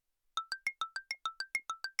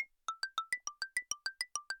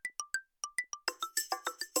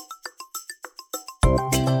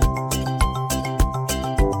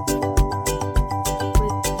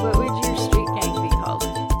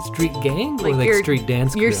street gang or Like like your- street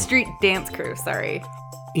dance crew? Your street dance crew, sorry.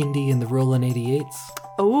 Indy and the Rollin' 88s.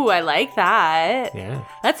 Oh, I like that. Yeah.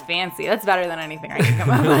 That's fancy. That's better than anything I can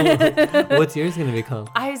come up with. What's yours going to be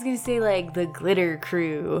called? I was going to say like the Glitter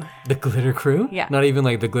Crew. The Glitter Crew? Yeah. Not even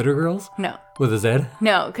like the Glitter Girls? No. With a Z?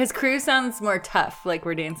 No, because crew sounds more tough, like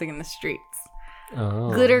we're dancing in the streets.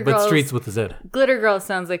 Oh. Glitter But Girls. streets with a Z. Glitter Girls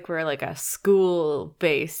sounds like we're like a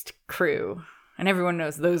school-based crew. And everyone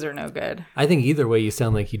knows those are no good. I think either way you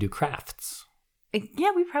sound like you do crafts. Yeah,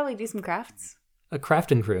 we probably do some crafts. A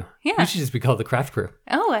crafting crew. Yeah. You should just be called the craft crew.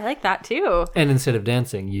 Oh, I like that too. And instead of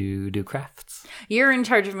dancing, you do crafts. You're in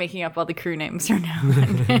charge of making up all the crew names from now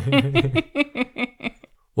on.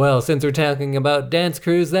 Well, since we're talking about dance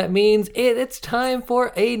crews, that means it's time for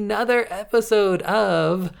another episode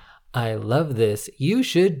of I Love This, You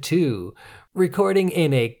Should Too, recording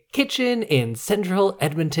in a kitchen in central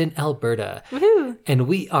Edmonton, Alberta. Woohoo! And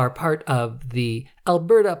we are part of the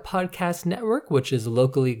Alberta Podcast Network, which is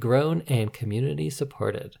locally grown and community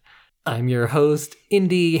supported. I'm your host,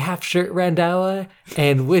 Indy Half-Shirt Randawa,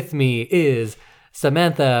 and with me is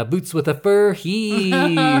Samantha Boots with a Fur Hees.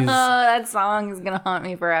 That song is going to haunt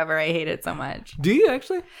me forever. I hate it so much. Do you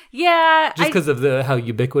actually? Yeah. Just because of how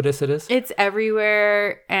ubiquitous it is? It's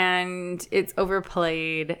everywhere and it's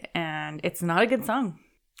overplayed and it's not a good song.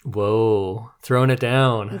 Whoa, throwing it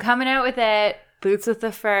down. I'm coming out with it. Boots with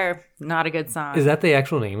the Fur. Not a good song. Is that the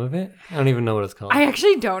actual name of it? I don't even know what it's called. I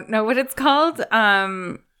actually don't know what it's called.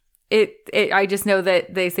 I just know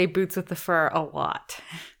that they say boots with the fur a lot.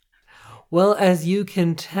 Well, as you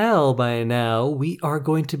can tell by now, we are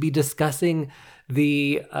going to be discussing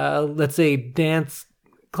the, let's say, dance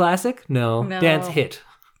classic? No, dance hit.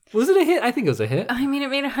 Was it a hit? I think it was a hit. I mean, it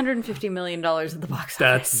made $150 million at the box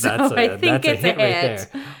office. That's I think a it's hit right there.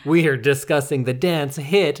 We are discussing the dance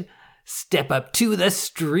hit, Step Up to the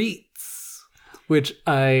Streets, which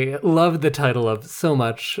I love the title of so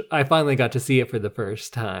much. I finally got to see it for the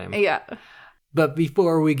first time. Yeah. But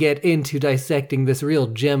before we get into dissecting this real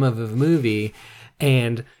gem of a movie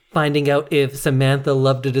and finding out if Samantha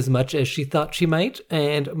loved it as much as she thought she might,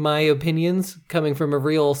 and my opinions coming from a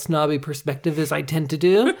real snobby perspective as I tend to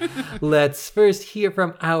do, let's first hear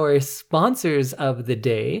from our sponsors of the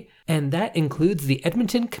day, and that includes the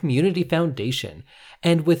Edmonton Community Foundation.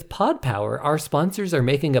 And with Pod Power, our sponsors are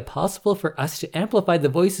making it possible for us to amplify the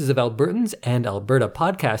voices of Albertans and Alberta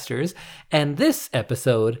podcasters, and this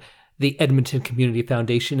episode, the Edmonton Community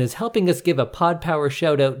Foundation is helping us give a Pod Power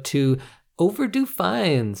shout out to Overdue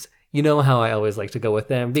Fines. You know how I always like to go with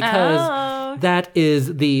them because that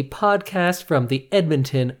is the podcast from the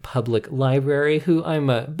Edmonton Public Library, who I'm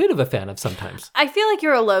a bit of a fan of sometimes. I feel like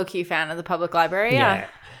you're a low-key fan of the public library, yeah.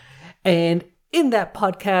 And in that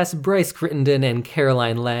podcast, Bryce Crittenden and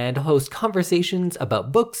Caroline Land host conversations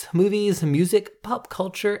about books, movies, music, pop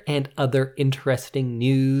culture, and other interesting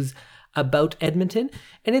news about Edmonton,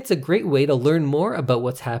 and it's a great way to learn more about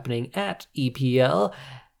what's happening at EPL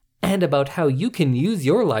and about how you can use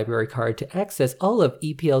your library card to access all of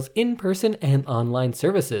EPL's in-person and online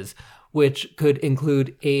services, which could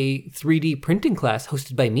include a 3D printing class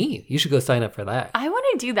hosted by me. You should go sign up for that. I want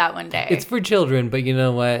to do that one day. It's for children, but you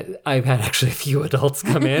know what? I've had actually a few adults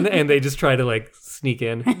come in and they just try to like sneak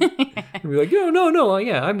in and be like, no,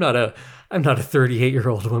 yeah, I'm not a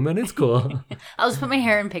 38-year-old woman. It's cool. I'll just put my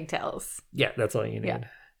hair in pigtails. Yeah, that's all you need. Yeah.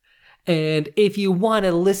 And if you want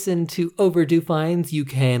to listen to Overdue Fines, you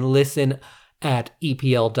can listen at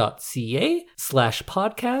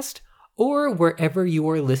epl.ca/podcast or wherever you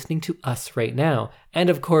are listening to us right now. And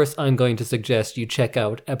of course, I'm going to suggest you check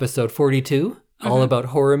out episode 42, all about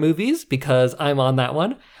horror movies, because I'm on that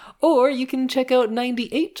one. Or you can check out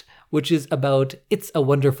 98, which is about It's a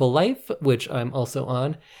Wonderful Life, which I'm also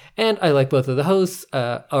on. And I like both of the hosts.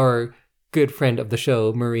 Our good friend of the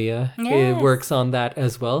show, Maria, works on that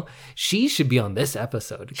as well. She should be on this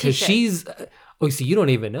episode because she's... Oh, so you don't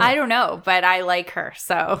even know. I don't know, but I like her,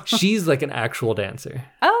 so... She's like an actual dancer.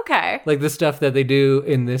 Oh, okay. Like the stuff that they do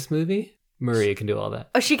in this movie, Maria can do all that.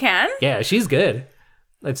 Oh, she can? Yeah, she's good.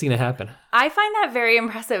 I've seen it happen. I find that very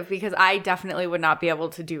impressive because I definitely would not be able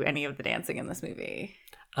to do any of the dancing in this movie.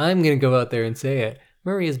 I'm going to go out there and say it.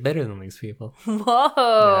 Maria's better than these people. Whoa.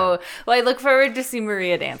 Yeah. Well, I look forward to see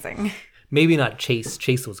Maria dancing. Maybe not Chase.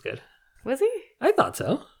 Chase was good. Was he? I thought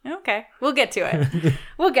so. Okay. We'll get to it.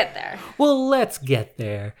 We'll get there. Well, let's get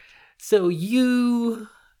there. So you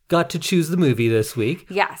got to choose the movie this week.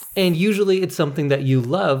 Yes. And usually it's something that you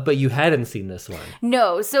love, but you hadn't seen this one.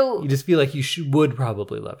 No, so... You just feel like you would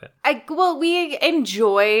probably love it. We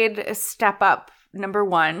enjoyed Step Up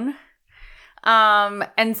 #1.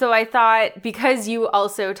 And so I thought, because you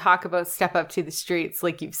also talk about Step Up to the Streets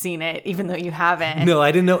like you've seen it, even though you haven't. No,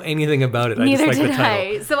 I didn't know anything about it. Neither I just did like the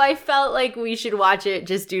title. I. So I felt like we should watch it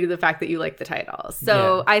just due to the fact that you like the title.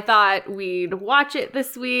 So Yeah. I thought we'd watch it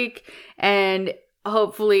this week, and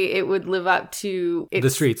hopefully it would live up to The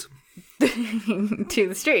Streets. to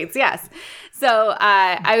the streets, yes. So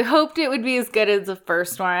I hoped it would be as good as the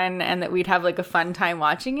first one and that we'd have like a fun time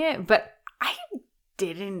watching it, but I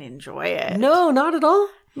didn't enjoy it. No, not at all.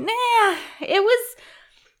 Nah, it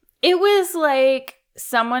was like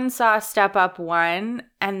someone saw Step Up 1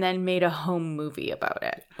 and then made a home movie about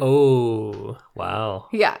it. Oh, wow.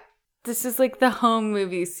 Yeah. This is like the home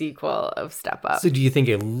movie sequel of Step Up. So do you think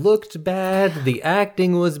it looked bad? The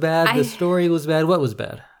acting was bad? The story was bad? What was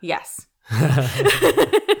bad? Yes.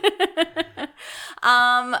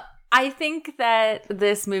 I think that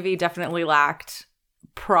this movie definitely lacked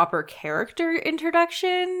proper character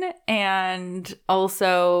introduction and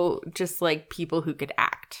also just like people who could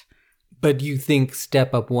act. But you think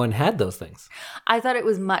Step Up 1 had those things? I thought it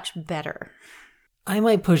was much better. I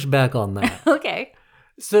might push back on that. Okay.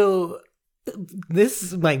 So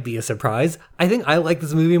this might be a surprise. I think I like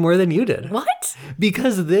this movie more than you did. What?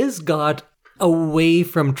 Because this got away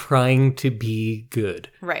from trying to be good.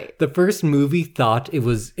 Right. The first movie thought it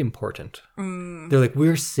was important. They're like,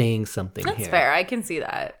 we're saying something That's here. fair. I can see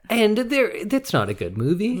that. And that's not a good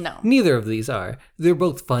movie. No. Neither of these are. They're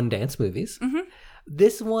both fun dance movies. Mm-hmm.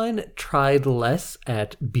 This one tried less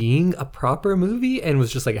at being a proper movie and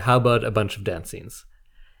was just like, how about a bunch of dance scenes?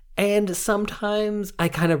 And sometimes I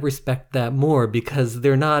kind of respect that more because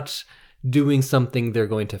they're not doing something they're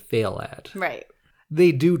going to fail at. Right.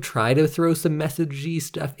 They do try to throw some messagey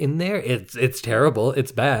stuff in there. It's terrible.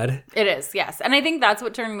 It's bad. It is, yes. And I think that's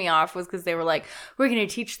what turned me off was because they were like, we're going to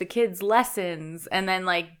teach the kids lessons and then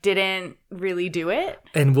like didn't really do it.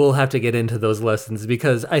 And we'll have to get into those lessons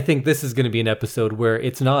because I think this is going to be an episode where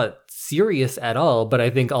it's not serious at all, but I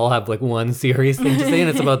think I'll have like one serious thing to say, and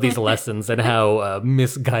it's about these lessons and how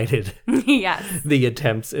misguided Yes. the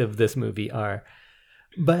attempts of this movie are.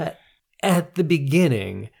 But at the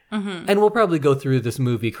beginning, and we'll probably go through this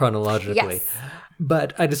movie chronologically, Yes.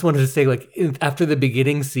 but I just wanted to say, like, after the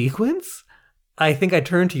beginning sequence, I think I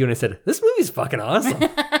turned to you and I said, this movie's fucking awesome.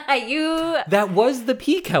 That was the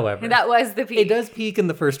peak, however. That was the peak. It does peak in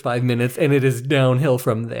the first 5 minutes, and it is downhill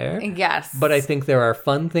from there. Yes. But I think there are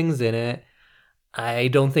fun things in it. I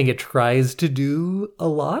don't think it tries to do a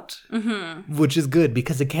lot, which is good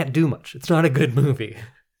because it can't do much. It's not a good movie.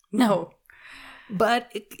 No.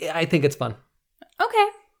 But I think it's fun.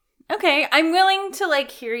 Okay. I'm willing to like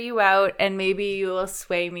hear you out and maybe you will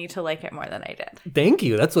sway me to like it more than I did. Thank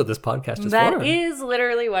you. That's what this podcast is for. That is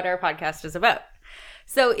literally what our podcast is about.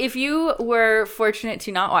 So if you were fortunate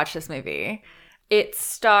to not watch this movie, it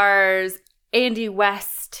stars Andy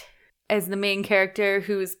West as the main character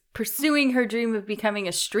who's pursuing her dream of becoming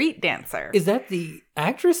a street dancer. Is that the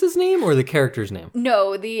actress's name or the character's name?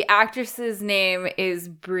 No, the actress's name is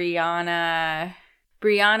Brianna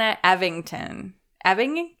Evington.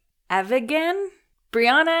 Evigan?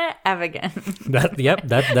 Brianna Evigan.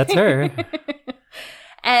 That's her.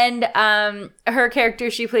 And her character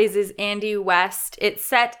she plays is Andy West. It's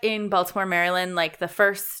set in Baltimore, Maryland, like the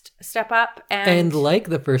first Step Up. And like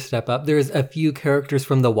the first Step Up, there's a few characters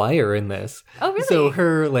from The Wire in this. Oh, really? So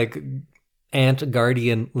her, like, aunt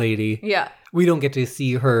guardian lady. Yeah. We don't get to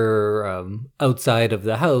see her outside of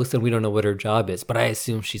the house, and we don't know what her job is, but I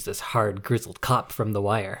assume she's this hard, grizzled cop from The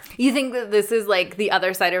Wire. You think that this is like the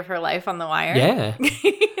other side of her life on The Wire? Yeah.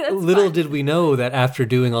 Little did we know that after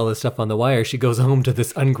doing all this stuff on The Wire, she goes home to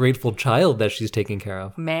this ungrateful child that she's taking care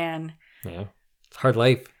of. Man. Yeah. It's a hard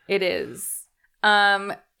life. It is.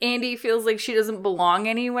 Andy feels like she doesn't belong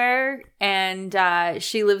anywhere, and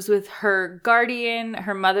she lives with her guardian,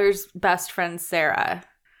 her mother's best friend, Sarah.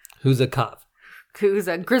 Who's a cop. Who's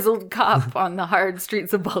a grizzled cop on the hard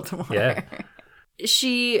streets of Baltimore. Yeah.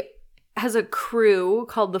 She has a crew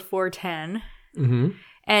called the 410. Mm-hmm.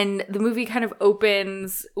 And the movie kind of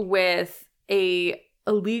opens with a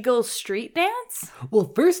illegal street dance.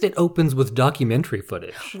 Well, first it opens with documentary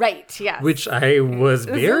footage. Right, yes. Which I was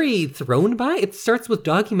very thrown by. It starts with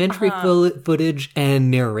documentary footage and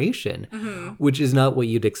narration, which is not what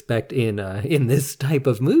you'd expect in this type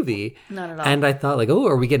of movie. Not at all. And I thought, like, oh,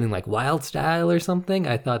 are we getting like Wild Style or something?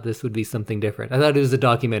 I thought this would be something different. I thought it was a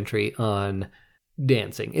documentary on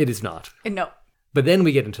dancing. It is not. No. But then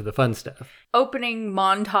we get into the fun stuff. Opening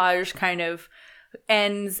montage kind of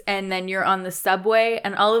ends, and then you're on the subway,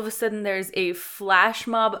 and all of a sudden there's a flash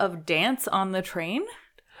mob of dance on the train.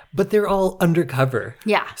 But they're all undercover.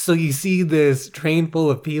 Yeah. So you see this train full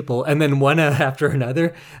of people, and then one after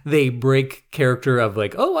another, they break character of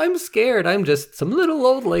like, oh, I'm scared. I'm just some little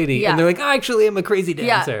old lady. Yeah. And they're like, actually, I'm a crazy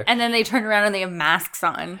dancer. Yeah. And then they turn around and they have masks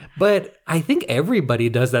on. But I think everybody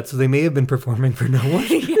does that, so they may have been performing for no one.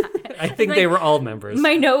 I think they were all members.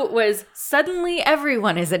 My note was, suddenly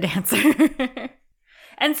everyone is a dancer.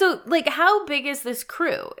 And so, like, how big is this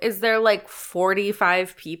crew? Is there like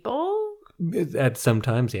 45 people? At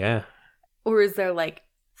sometimes, yeah. Or is there like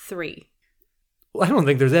 3? Well, I don't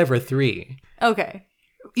think there's ever 3. Okay.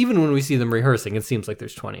 Even when we see them rehearsing, it seems like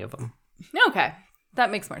there's 20 of them. Okay.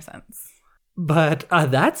 That makes more sense. But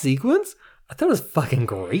that sequence, I thought it was fucking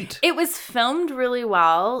great. It was filmed really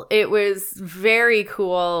well. It was very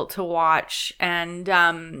cool to watch. And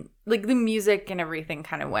like the music and everything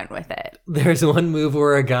kind of went with it. There's one move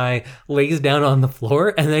where a guy lays down on the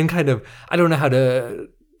floor and then kind of, I don't know how to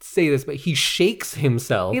say this, but he shakes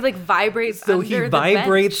himself. He like vibrates So under he the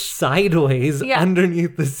vibrates bench. sideways Yeah.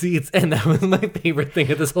 underneath the seats. And that was my favorite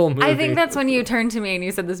thing of this whole movie. I think that's when you turned to me and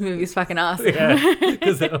you said this movie's fucking awesome. Yeah,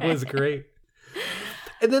 because that was great.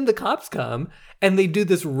 And then the cops come and they do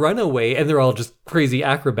this runaway and they're all just crazy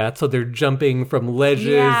acrobats. So they're jumping from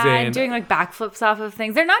ledges And doing like backflips off of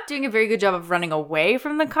things. They're not doing a very good job of running away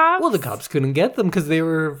from the cops. well, the cops couldn't get them because they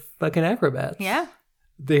were fucking acrobats. Yeah.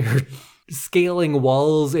 They're scaling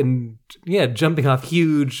walls and jumping off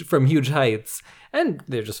from huge heights. And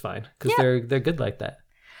they're just fine because they're good like that.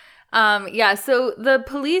 So the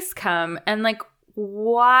police come and like,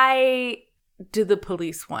 why do the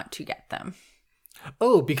police want to get them?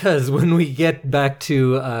 Oh, because when we get back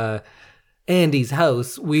to Andy's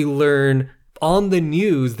house, we learn on the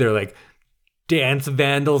news, they're like, dance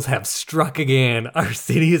vandals have struck again. Our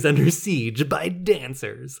city is under siege by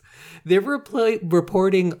dancers. They're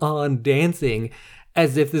reporting on dancing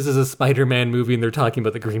as if this is a Spider-Man movie and they're talking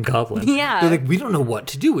about the Green Goblin. Yeah. They're like, we don't know what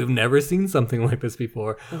to do. We've never seen something like this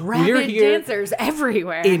before. We're Rabid here dancers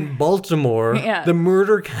everywhere. in Baltimore, the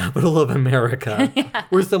murder capital of America,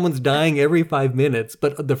 where someone's dying every 5 minutes,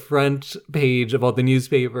 but the front page of all the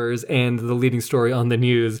newspapers and the leading story on the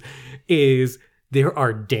news is there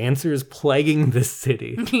are dancers plaguing the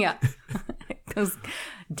city. Yeah. Those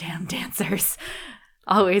damn dancers.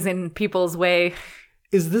 Always in people's way.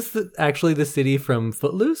 Is this actually the city from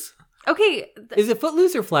Footloose? Okay. Is it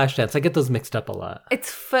Footloose or Flashdance? I get those mixed up a lot.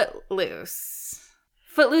 It's Footloose.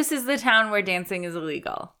 Footloose is the town where dancing is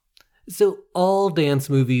illegal. So all dance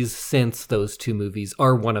movies since those two movies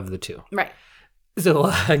are one of the two. Right.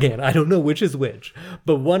 So again, I don't know which is which,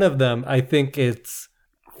 but one of them, I think it's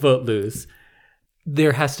Footloose.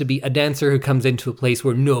 There has to be a dancer who comes into a place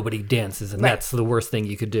where nobody dances, and that's the worst thing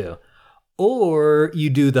you could do. Or you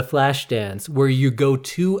do the flash dance where you go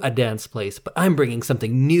to a dance place, but I'm bringing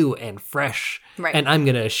something new and fresh. Right. And I'm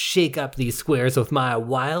going to shake up these squares with my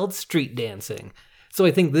wild street dancing. So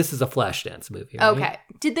I think this is a flash dance movie. Right? Okay.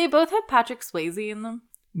 Did they both have Patrick Swayze in them?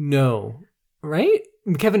 No. Right?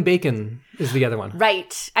 Kevin Bacon is the other one.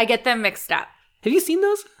 Right. I get them mixed up. Have you seen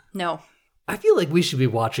those? No. I feel like we should be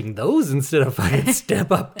watching those instead of fucking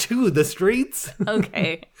Step Up to the Streets.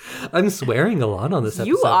 Okay. I'm swearing a lot on this episode.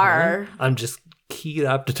 You are. Right? I'm just keyed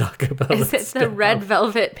up to talk about Is it the red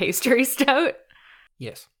velvet pastry stout?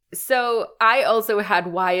 Yes. So I also had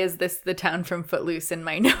why is this the town from Footloose in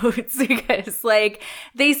my notes because like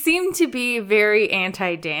they seem to be very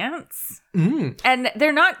anti-dance and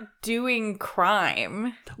they're not doing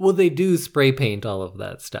crime. Well, they do spray paint all of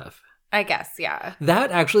that stuff. I guess, yeah.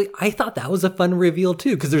 That actually, I thought that was a fun reveal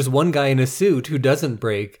too, because there's one guy in a suit who doesn't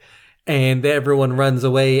break, and everyone runs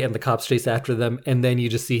away, and the cops chase after them, and then you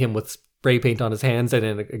just see him with spray paint on his hands,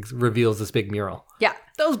 and it reveals this big mural. Yeah.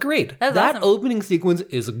 That was great. That's that awesome. opening sequence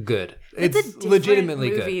is good. It's a different legitimately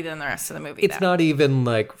movie good. than the rest of the movie. It's not even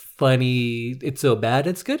like funny, it's so bad,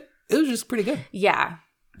 it's good. It was just pretty good. Yeah.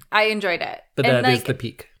 I enjoyed it. But and that is the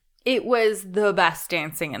peak. It was the best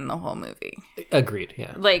dancing in the whole movie. Agreed,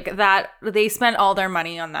 yeah. Like that, they spent all their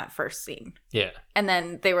money on that first scene. Yeah. And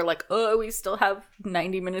then they were like, oh, we still have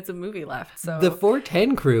 90 minutes of movie left. So The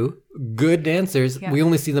 410 crew, good dancers. Yeah. We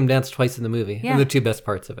only see them dance twice in the movie. Yeah. And the two best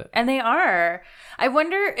parts of it. And they are. I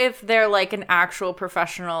wonder if they're like an actual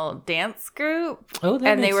professional dance group. Oh, that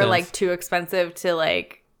and they makes were sense. like too expensive to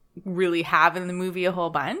like really have in the movie a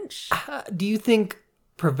whole bunch. Do you think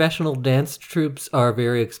professional dance troupes are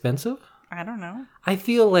very expensive? I don't know. I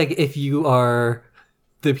feel like if you are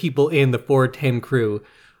the people in the 410 crew,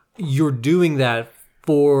 you're doing that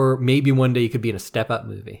for maybe one day you could be in a Step Up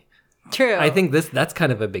movie. True. I think that's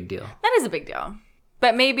kind of a big deal. that is a big deal.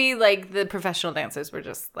 But maybe like the professional dancers were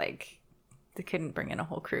just like, they couldn't bring in a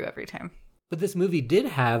whole crew every time. But this movie did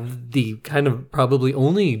have the kind of probably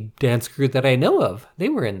only dance crew that I know of. They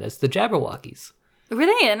were in this, the Jabberwockies. Were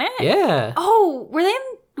they in it? Yeah. Oh, were they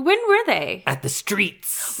in? When were they? At the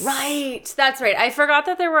Streets. Right. That's right. I forgot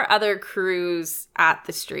that there were other crews at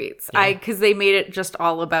the Streets. Yeah. Because they made it just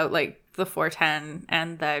all about like the 410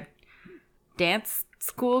 and the dance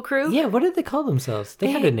school crew. Yeah, what did they call themselves?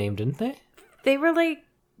 They had a name, didn't they? They were like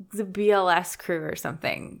the BLS crew or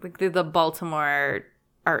something. Like the Baltimore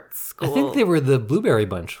Arts School. I think they were the Blueberry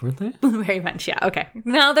Bunch, weren't they? Blueberry Bunch, yeah. Okay.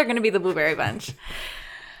 Now they're going to be the Blueberry Bunch.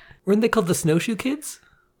 Weren't they called the Snowshoe Kids?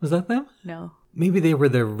 Was that them? No. Maybe they were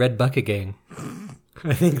the Red Bucket Gang.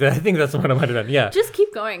 I think that's what I might have done. Yeah. Just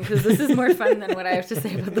keep going because this is more fun than what I have to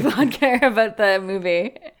say about the podcast, about the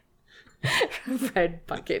movie. Red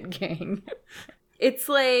Bucket Gang. It's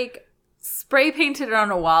like spray painted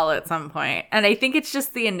on a wall at some point, and I think it's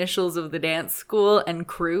just the initials of the dance school and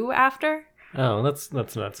crew after. Oh, that's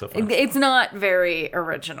not so fun. It's not very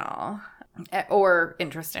original or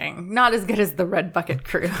interesting. Not as good as the Red Bucket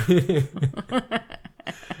Crew.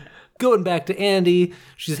 Going back to Andy,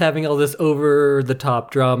 she's having all this over-the-top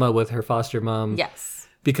drama with her foster mom. Yes.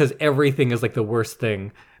 Because everything is like the worst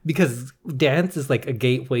thing. Because dance is like a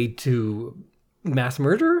gateway to mass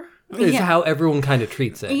murder, is how everyone kind of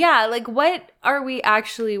treats it. Yeah, like what are we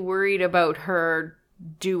actually worried about her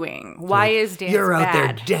doing? Why is dance You're out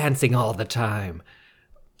bad? there dancing all the time.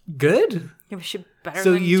 Good. Yeah, but she's better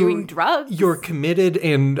than doing drugs. You're committed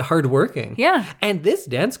and hardworking. Yeah. And this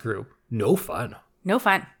dance group, no fun. No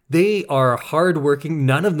fun. They are hardworking.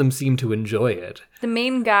 None of them seem to enjoy it. The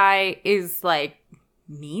main guy is like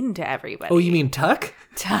mean to everybody. Oh, you mean Tuck?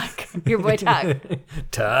 Tuck. Your boy Tuck.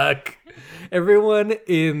 Tuck. Everyone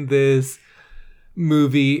in this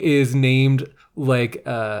movie is named like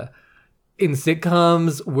in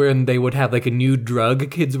sitcoms when they would have like a new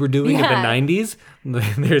drug kids were doing in the 90s.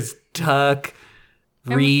 There's Tuck,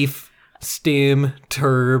 Reef, Stim,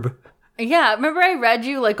 Turb. Yeah, remember I read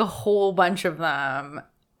you like a whole bunch of them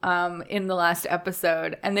in the last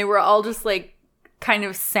episode, and they were all just like kind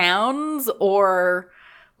of sounds or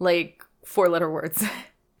like 4-letter words.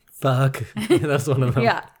 Fuck. That's one of them.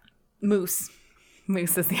 Yeah. Moose.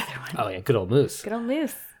 Moose is the other one. Oh, yeah. Good old Moose. Good old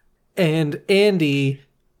Moose. And Andy,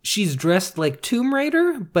 she's dressed like Tomb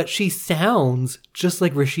Raider, but she sounds just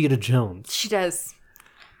like Rashida Jones. She does.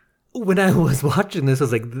 When I was watching this, I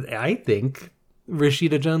was like, I think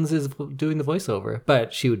Rashida Jones is doing the voiceover,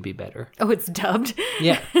 but she would be better. Oh, it's dubbed?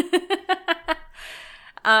 Yeah.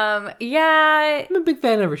 Yeah. I'm a big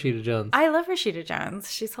fan of Rashida Jones. I love Rashida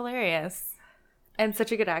Jones. She's hilarious. And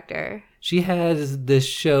such a good actor. She has this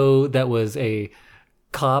show that was a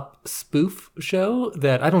cop spoof show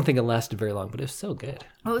that I don't think it lasted very long, but it was so good.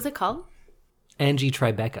 What was it called? Angie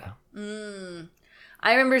Tribeca.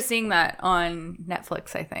 I remember seeing that on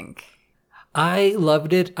Netflix, I think. I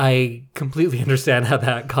loved it. I completely understand how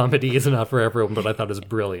that comedy is not for everyone, but I thought it was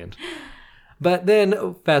brilliant. But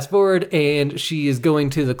then, fast forward, and she is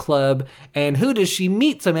going to the club, and who does she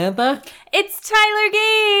meet, Samantha? It's Tyler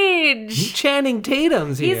Gage! Channing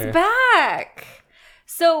Tatum's here. He's back!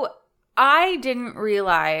 So, I didn't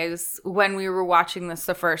realize when we were watching this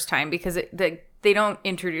the first time, because they don't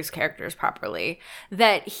introduce characters properly,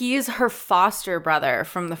 that he's her foster brother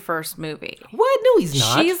from the first movie. What? No, he's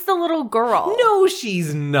not. She's the little girl. No,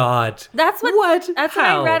 she's not. That's what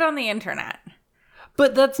How? I read on the internet.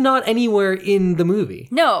 But that's not anywhere in the movie.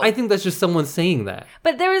 No. I think that's just someone saying that.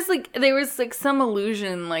 But there was some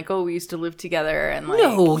illusion, like, oh, we used to live together, and like,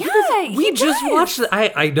 No, yeah, we he just does. watched it.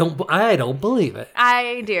 I don't believe it.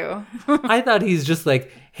 I do. I thought he's just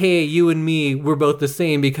like, hey, you and me, we're both the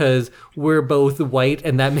same because we're both white,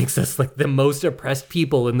 and that makes us like the most oppressed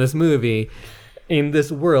people in this movie, in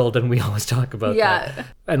this world, and we always talk about that.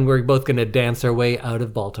 And we're both gonna dance our way out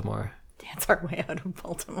of Baltimore. Dance our way out of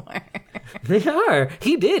Baltimore. They are.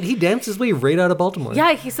 He did. He danced his way right out of Baltimore.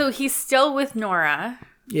 Yeah, so he's still with Nora.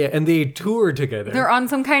 Yeah, and they toured together. They're on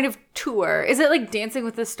some kind of tour. Is it like Dancing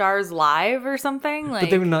with the Stars live or something? Like, But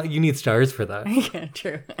they were not. You need stars for that. yeah,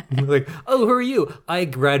 true. Like, oh, who are you? I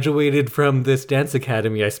graduated from this dance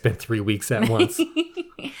academy I spent 3 weeks at once.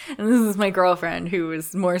 And this is my girlfriend who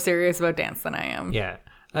is more serious about dance than I am. Yeah.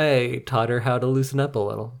 I taught her how to loosen up a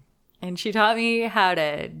little. And she taught me how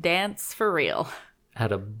to dance for real. How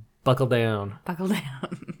to buckle down. Buckle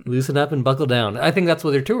down. Loosen up and buckle down. I think that's what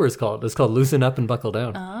their tour is called. It's called Loosen Up and Buckle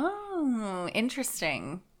Down. Oh,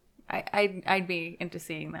 interesting. I'd be into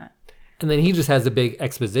seeing that. And then he just has a big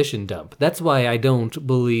exposition dump. That's why I don't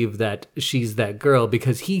believe that she's that girl,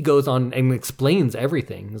 because he goes on and explains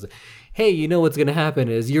everything. He's like, hey, you know what's going to happen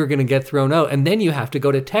is you're going to get thrown out, and then you have to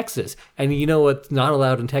go to Texas. And you know what's not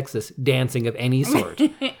allowed in Texas? Dancing of any sort.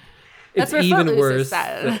 That's It's where even Footloose is worse.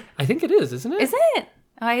 set. I think it is, isn't it? Is it?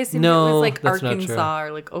 Oh, I assumed it No, was like that's not true. Arkansas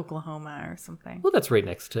or like Oklahoma or something. Well, that's right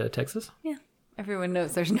next to Texas. Yeah. Everyone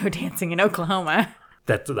knows there's no dancing in Oklahoma.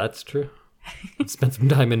 That's true. Spent some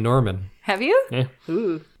time in Norman. Have you? Yeah.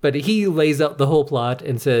 Ooh. But he lays out the whole plot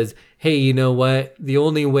and says, hey, you know what? The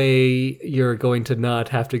only way you're going to not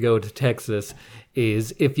have to go to Texas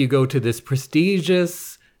is if you go to this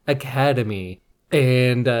prestigious academy.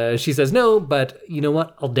 And she says, no, but you know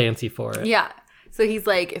what? I'll dance you for it. Yeah. So he's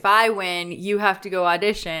like, if I win, you have to go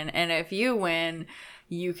audition. And if you win,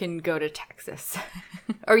 you can go to Texas.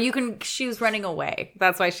 Or she was running away.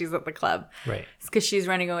 That's why she's at the club. Right. It's because she's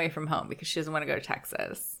running away from home because she doesn't want to go to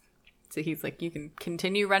Texas. So he's like, you can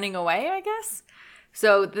continue running away, I guess.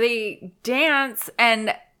 So they dance,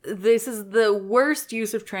 and this is the worst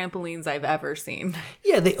use of trampolines I've ever seen.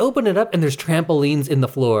 Yeah, they open it up and there's trampolines in the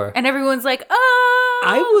floor. And everyone's like,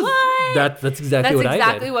 oh, what? That's exactly what I did. That's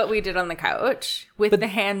exactly what we did on the couch with the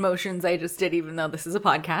hand motions I just did, even though this is a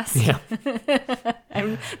podcast. Yeah.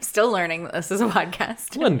 I'm still learning that this is a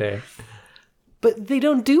podcast. One day. But they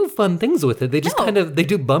don't do fun things with it. They just they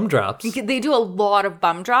do bum drops. They do a lot of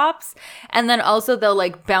bum drops, and then also they'll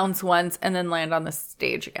like bounce once and then land on the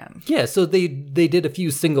stage again. Yeah, so they did a few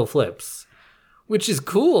single flips, which is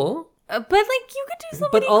cool. But like you could do so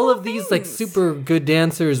But many all cool of these like things. super good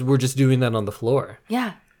dancers were just doing that on the floor.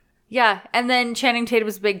 Yeah. Yeah. And then Channing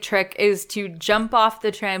Tatum's big trick is to jump off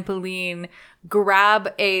the trampoline,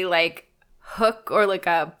 grab a like hook or like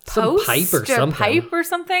a post pipe or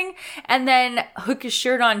something, and then hook his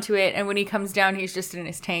shirt onto it. And when he comes down, he's just in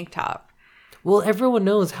his tank top. Well, everyone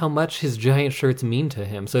knows how much his giant shirts mean to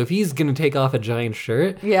him. So if he's going to take off a giant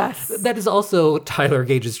shirt, Yes. that is also Tyler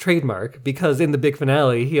Gage's trademark, because in the big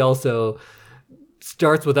finale, he also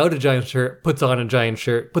starts without a giant shirt, puts on a giant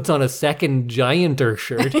shirt, puts on a second gianter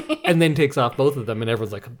shirt, and then takes off both of them. And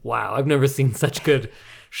everyone's like, wow, I've never seen such good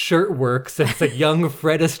shirt work since like young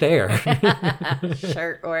Fred Astaire.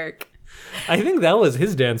 Shirt work. I think that was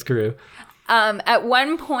his dance crew. At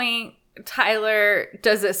one point, Tyler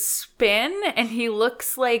does a spin, and he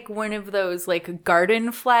looks like one of those like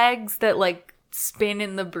garden flags that like spin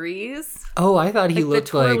in the breeze. Oh, I thought he Like the looked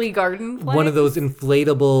twirly like garden one of flags? those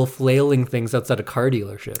inflatable flailing things outside of car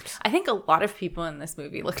dealerships. I think a lot of people in this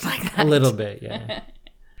movie looked like that. A little bit, yeah.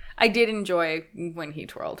 I did enjoy when he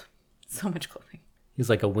twirled. So much clothing. He's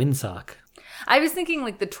like a windsock. I was thinking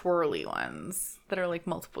like the twirly ones that are like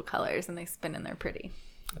multiple colors and they spin and they're pretty.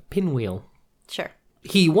 A pinwheel. Sure.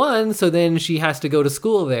 He won, so then she has to go to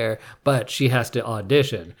school there, but she has to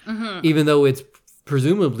audition, even though it's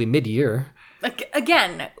presumably mid-year. Like,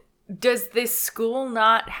 again, does this school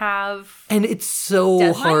not have... And it's so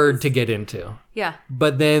Deadlines? hard to get into. Yeah.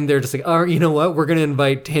 But then they're just like, oh, you know what? We're going to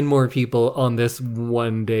invite 10 more people on this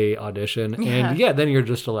one-day audition. Yeah. And yeah, then you're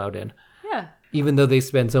just allowed in. Yeah. Even though they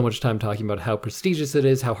spend so much time talking about how prestigious it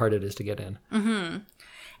is, how hard it is to get in.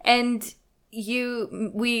 And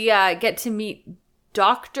we get to meet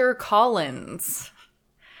Dr. Collins,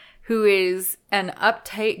 who is an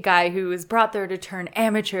uptight guy who is brought there to turn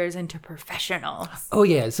amateurs into professionals. Oh,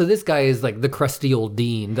 yeah. So this guy is like the crusty old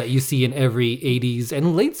dean that you see in every 80s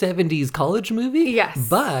and late 70s college movie. Yes.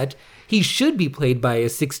 But he should be played by a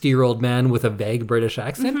 60-year-old man with a vague British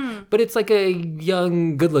accent. But it's like a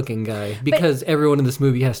young, good-looking guy because everyone in this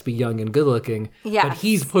movie has to be young and good-looking. Yes. But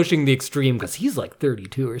he's pushing the extreme because he's like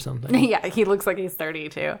 32 or something. Yeah, he looks like he's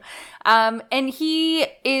 32. And he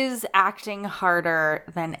is acting harder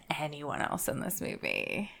than anyone else in this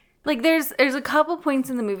movie. Like, there's a couple points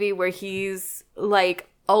in the movie where he's, like,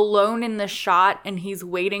 alone in the shot and he's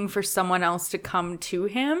waiting for someone else to come to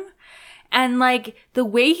him. And, like, the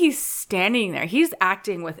way he's standing there, he's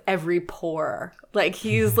acting with every pore. Like,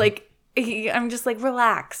 he's, like... I'm just like,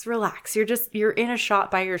 relax. You're in a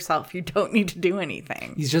shot by yourself. You don't need to do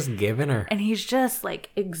anything. He's just giving her. And he's just like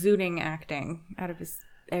exuding acting out of his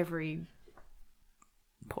every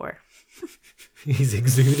pore. He's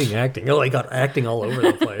exuding acting. Oh, I got acting all over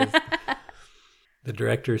the place. The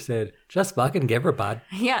director said, just fucking give her, bud.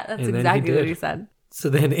 Yeah, that's And then he exactly what did. he said. So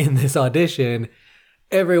then in this audition,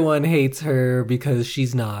 everyone hates her because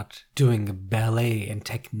she's not doing ballet and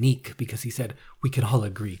technique, because he said, we can all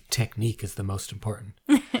agree technique is the most important.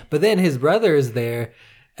 But then his brother is there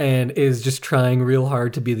and is just trying real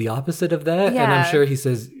hard to be the opposite of that. And Yeah. I'm sure he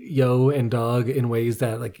says yo and dog in ways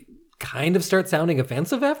that like kind of start sounding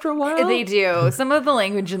offensive after a while. They do. Some of the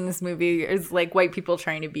language in this movie is like white people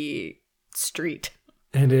trying to be street.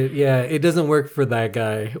 And it doesn't work for that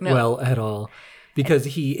guy well at all. Because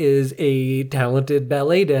he is a talented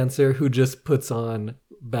ballet dancer who just puts on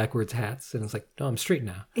backwards hats and it's like, no, I'm straight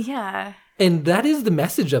now. Yeah. And that is the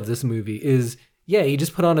message of this movie is, Yeah, you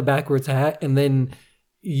just put on a backwards hat and then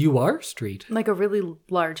you are Street. Like a really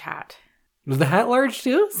large hat. Was the hat large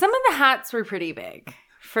too? Some of the hats were pretty big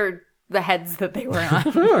for the heads that they were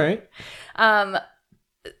on. All right.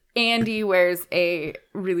 Andy wears a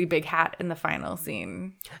really big hat in the final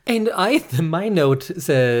scene. And my note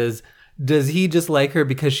says, does he just like her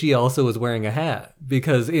because she also was wearing a hat?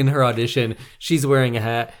 Because in her audition, she's wearing a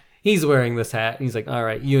hat. He's wearing this hat. And he's like, all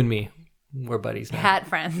right, you and me, we're buddies now. Hat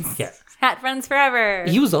friends. Yeah. Hat friends forever.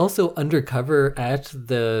 He was also undercover at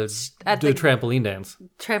the trampoline dance.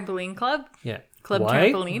 Trampoline club? Yeah. Club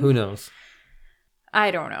Why? trampoline? Who knows?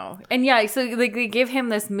 I don't know. And yeah, so like they give him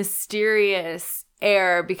this mysterious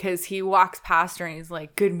air because he walks past her and he's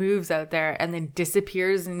like, good moves out there, and then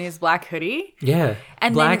disappears in his black hoodie. Yeah.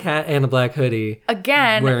 And black then, hat and a black hoodie.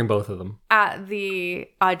 Again, wearing both of them. At the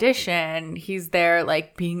audition, he's there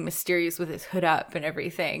like being mysterious with his hood up and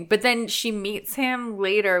everything. But then she meets him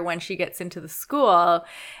later when she gets into the school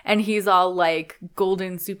and he's all like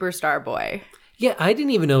golden superstar boy. Yeah, I didn't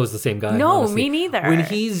even know it was the same guy. No, honestly. me neither. When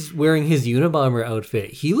he's wearing his Unabomber outfit,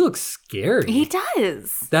 he looks scary. He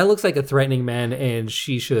does. That looks like a threatening man, and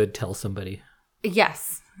she should tell somebody.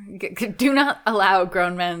 Yes. Do not allow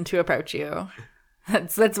grown men to approach you.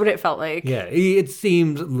 That's what it felt like. Yeah, it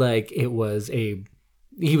seemed like he was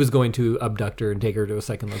going to abduct her and take her to a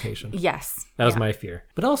second location. Yes. That was my fear.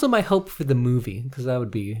 But also my hope for the movie, because that would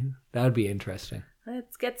be interesting.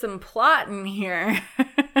 Let's get some plot in here.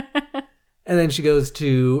 And then she goes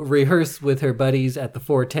to rehearse with her buddies at the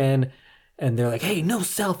 410, and they're like, hey, no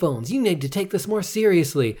cell phones. You need to take this more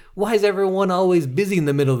seriously. Why is everyone always busy in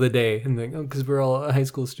the middle of the day? And they're like, oh, because we're all high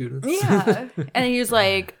school students. Yeah. And he's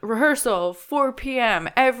like, rehearsal, 4 p.m.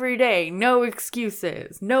 every day. No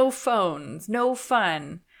excuses. No phones. No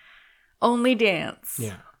fun. Only dance.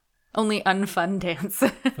 Yeah. Only unfun dance.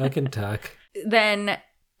 Fucking talk. Then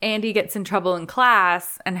Andy gets in trouble in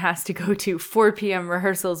class and has to go to 4 p.m.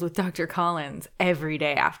 rehearsals with Dr. Collins every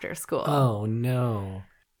day after school. Oh, no.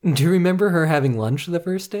 Do you remember her having lunch the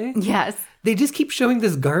first day? Yes. They just keep showing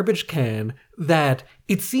this garbage can that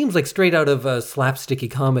it seems like straight out of a slapsticky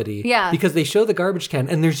comedy. Yeah. Because they show the garbage can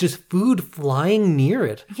and there's just food flying near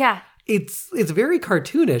it. Yeah. It's very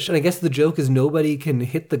cartoonish, and I guess the joke is nobody can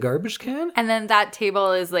hit the garbage can. And then that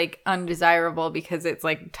table is like undesirable because it's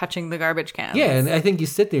like touching the garbage can. Yeah, and I think you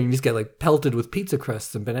sit there and you just get like pelted with pizza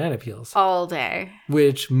crusts and banana peels. All day.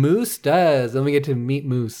 Which Moose does. Then we get to meet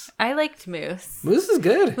Moose. I liked Moose. Moose is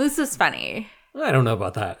good. Moose was funny. I don't know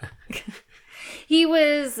about that. He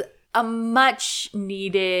was a much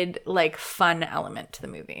needed like fun element to the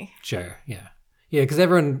movie. Sure, yeah. Yeah, because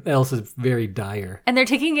everyone else is very dire. And they're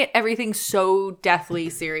taking everything so deathly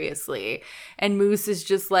seriously. And Moose is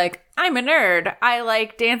just like, I'm a nerd. I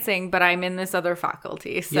like dancing, but I'm in this other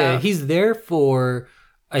faculty. So yeah, he's there for,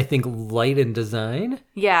 I think, light and design.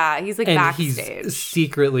 yeah, he's like And backstage. he's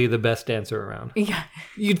secretly the best dancer around. Yeah.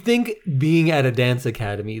 You'd think being at a dance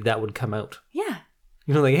academy, that would come out. Yeah.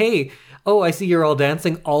 You know, like, hey, oh, I see you're all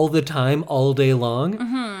dancing all the time, all day long.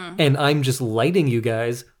 Mm-hmm. And I'm just lighting you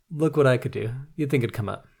guys. Look what I could do. You'd think it'd come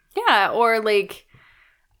up. Yeah. Or like,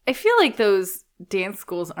 I feel like those dance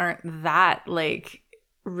schools aren't that like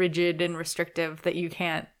rigid and restrictive that you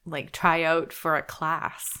can't like try out for a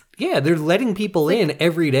class. Yeah, they're letting people in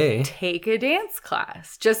every day. Take a dance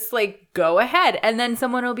class. Just like go ahead. And then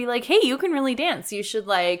someone will be like, hey, you can really dance. You should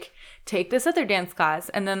like take this other dance class.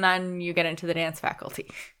 And then you get into the dance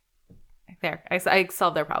faculty. There. I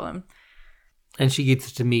solved their problem. And she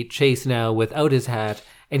gets to meet Chase now without his hat.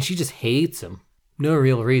 And she just hates him. No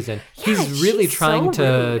real reason. Yeah, He's really she's trying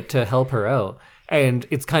so to help her out. And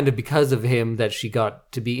it's kind of because of him that she got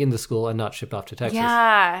to be in the school and not shipped off to Texas.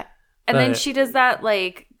 Yeah. And then But- she does that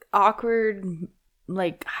like awkward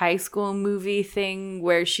like high school movie thing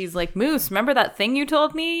where she's like, Moose, remember that thing you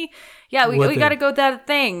told me? Yeah, we What got to thing? go to that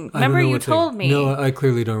thing. I don't Remember know you what thing. told me. No, I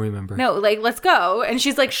clearly don't remember. No, like, let's go. And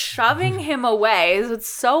she's like shoving him away. So it's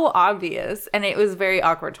so obvious. And it was very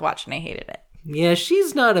awkward to watch and I hated it. Yeah,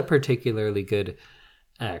 she's not a particularly good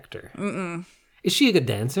actor. Mm-mm. Is she a good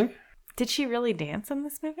dancer? Did she really dance in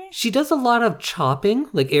this movie? She does a lot of chopping,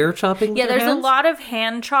 like air chopping. Yeah, with her there's a hands. lot of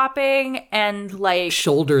hand chopping and like,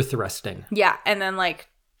 Shoulder thrusting. yeah, and then like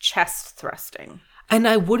chest thrusting. And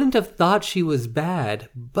I wouldn't have thought she was bad,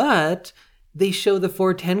 but they show the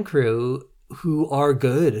 410 crew who are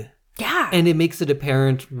good. Yeah. And it makes it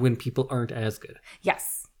apparent when people aren't as good.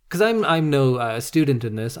 Yes. Because I'm no student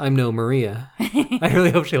in this. I'm no Maria. I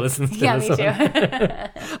really hope she listens to Yeah, this me one.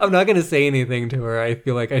 too. I'm not going to say anything to her. I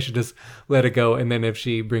feel like I should just let it go. And then if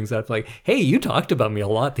she brings up like, hey, you talked about me a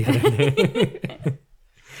lot the other day.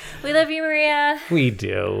 We love you, Maria. We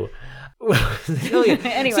do. Oh, yeah.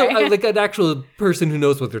 Anyway. So like an actual person who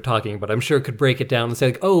knows what they're talking about, I'm sure could break it down and say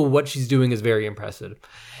like, oh, what she's doing is very impressive.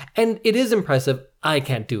 And it is impressive. I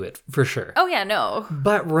can't do it for sure. Oh, yeah, no.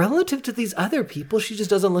 But relative to these other people, she just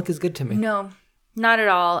doesn't look as good to me. No, not at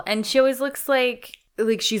all. And she always looks like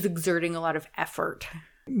she's exerting a lot of effort.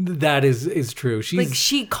 That is true. She's Like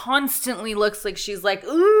she constantly looks like she's like,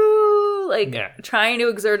 ooh, like Yeah. trying to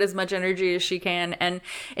exert as much energy as she can. And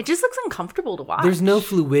it just looks uncomfortable to watch. there's no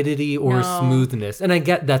fluidity or No. smoothness. And I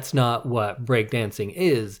get that's not what breakdancing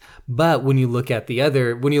is. But when you look at the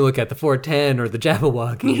 410 or the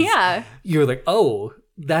Jabberwockies, Yeah. you're like, oh,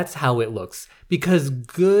 that's how it looks. Because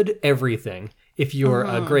good everything, if you're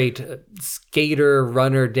a great skater,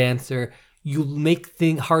 runner, dancer, you make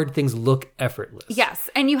hard things look effortless. Yes.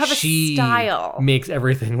 And you have a She style. makes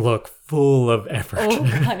everything look full of effort. Oh,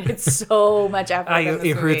 God. It's so much effort. in this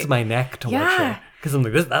It hurts movie. my neck to watch Yeah. it. Because I'm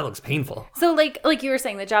like, that looks painful. So, like you were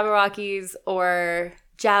saying, the Jabberwockies or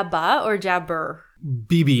Jabba or Jabber.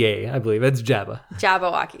 BBA, I believe. That's Jabba.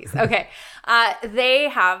 Jabberwockies. Okay. They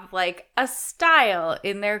have like a style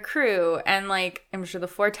in their crew. And like, I'm sure the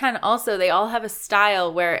 410 also, they all have a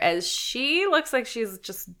style. Whereas she looks like she's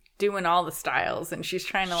just doing all the styles and she's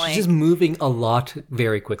trying to like, She's just moving a lot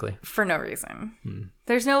very quickly. for no reason.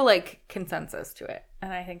 There's no like consensus to it.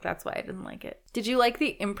 And I think that's why I didn't like it. Did you like the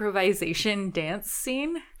improvisation dance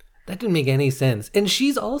scene? That didn't make any sense. And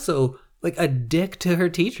she's also like a dick to her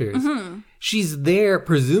teachers. Mm-hmm. She's there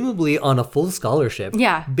presumably on a full scholarship.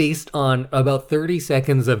 Yeah. Based on about 30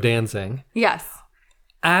 seconds of dancing. Yes.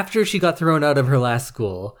 After she got thrown out of her last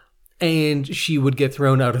school, and she would get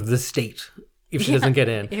thrown out of the state if she doesn't get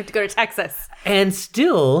in. You have to go to Texas. And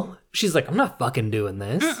still, she's like, I'm not fucking doing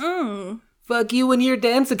this. Fuck you and your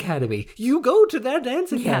dance academy. You go to that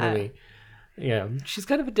dance academy. Yeah, she's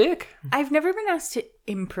kind of a dick. I've never been asked to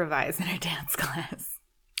improvise in a dance class.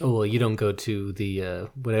 Oh, well, you don't go to the,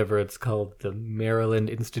 whatever it's called, the Maryland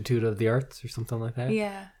Institute of the Arts or something like that?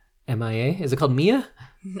 Yeah. MIA? Is it called MIA?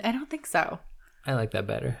 I don't think so. I like that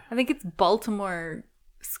better. I think it's Baltimore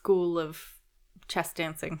School of Chess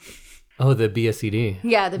Dancing. Oh, the BSCD.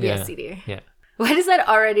 Yeah, the Yeah. BSCD. Yeah. Why does that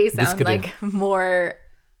already sound could like more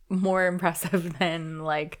impressive than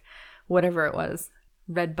like whatever it was?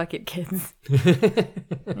 Red Bucket Kids.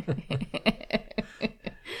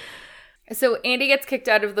 So Andy gets kicked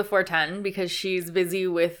out of the 410 because she's busy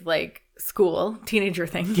with like school, teenager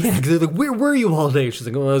things. Yeah, because they're like, where were you all day? She's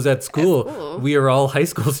like, well, I was at school. school. We are all high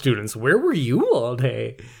school students. Where were you all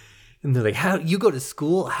day? And they're like, how you go to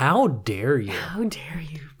school? How dare you? How dare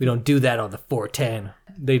you? We don't do that on the 410.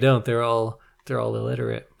 They don't. They're all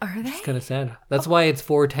illiterate. Are they? It's kind of sad. That's why it's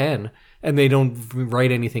 410, and they don't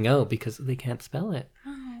write anything out because they can't spell it.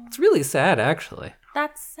 It's really sad, actually.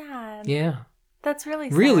 That's sad. Yeah. That's really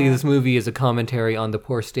sad. Really, this movie is a commentary on the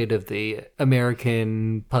poor state of the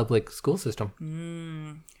American public school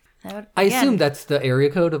system. I assume that's the area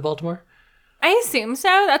code of Baltimore. I assume so.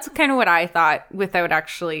 That's kind of what I thought without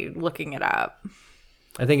actually looking it up.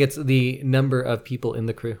 I think it's the number of people in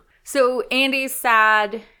the crew. So Andy's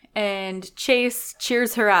sad and Chase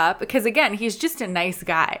cheers her up because, again, he's just a nice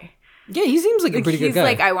guy. Yeah, he seems like a pretty good He's guy.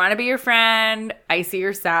 like, I want to be your friend. I see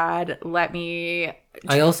you're sad. Let me.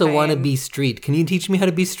 I also want to try be street. Can you teach me how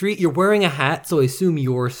to be street? You're wearing a hat, so I assume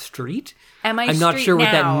you're street. Am I I'm not street sure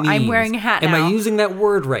what that now? means. I'm wearing a hat Am now. I using that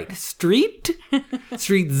word right? Street?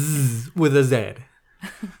 Street zzz with a Z.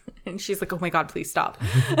 And she's like, oh my God, please stop.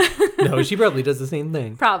 No, she probably does the same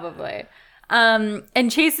thing. Probably.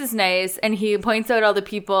 And Chase is nice, and he points out all the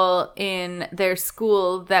people in their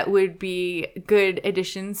school that would be good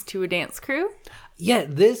additions to a dance crew. Yeah,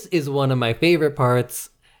 this is one of my favorite parts.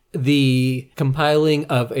 The compiling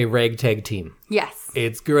of a ragtag team. Yes.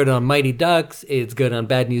 It's good on Mighty Ducks. It's good on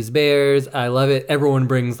Bad News Bears. I love it. Everyone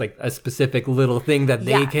brings like a specific little thing that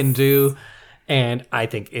they Yes. can do. And I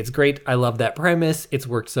think it's great. I love that premise. It's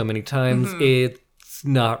worked so many times. It's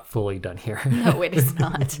not fully done here. No, it is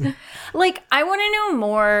not. Like, I want to know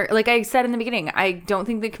more. Like I said in the beginning, I don't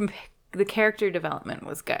think the character development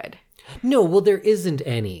was good. No, well, there isn't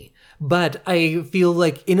any. But I feel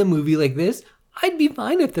like in a movie like this, I'd be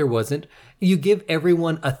fine if there wasn't. You give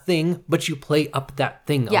everyone a thing, but you play up that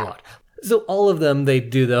thing a Yeah. lot. So all of them, they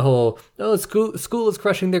do the whole, oh, school is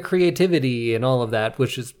crushing their creativity and all of that,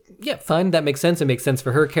 which is, yeah, fine. That makes sense. It makes sense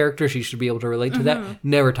for her character. She should be able to relate to that.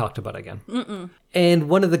 Never talked about again. And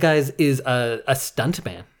one of the guys is a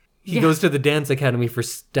stuntman. He goes to the dance academy for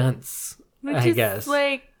stunts, Which I is guess.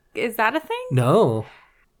 like, is that a thing? No,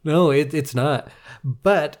 it's not.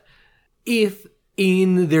 But if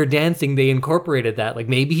in their dancing, they incorporated that. Like,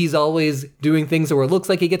 maybe he's always doing things where it looks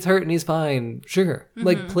like he gets hurt and he's fine. Sure.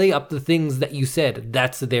 Like, play up the things that you said.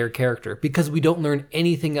 That's their character. Because we don't learn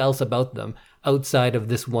anything else about them outside of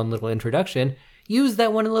this one little introduction. Use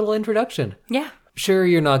that one little introduction. Yeah. Sure,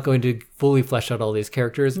 you're not going to fully flesh out all these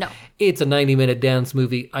characters. No. It's a 90-minute dance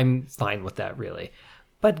movie. I'm fine with that, really.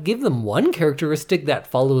 But give them one characteristic that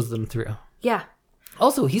follows them through. Yeah.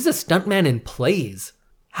 Also, he's a stuntman in plays.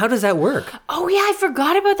 How does that work? Oh, yeah, I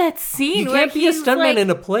forgot about that scene. You can't be a stuntman in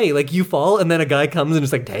a play. Like, you fall and then a guy comes and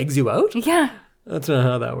just like tags you out? Yeah. That's not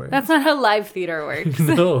how that works. That's not how live theater works.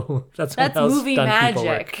 No, that's not how movie stunt people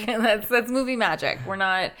work. magic. That's movie magic.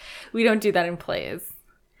 We don't do that in plays.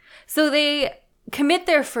 So they commit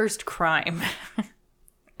their first crime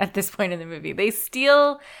at this point in the movie. They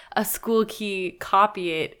steal a school key,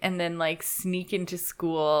 copy it, and then like sneak into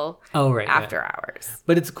school after hours.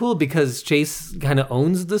 But it's cool because Chase kind of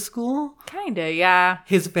owns the school. Kinda, yeah.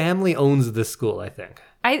 His family owns the school, I think.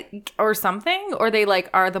 Or something? Or they like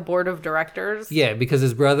are the board of directors? Yeah, because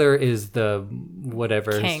his brother is the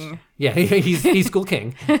whatever. King. Yeah, he's school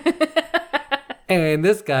king. And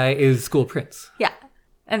this guy is school prince. Yeah.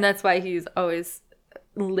 And that's why he's always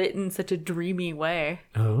lit in such a dreamy way.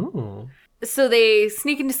 Oh. So they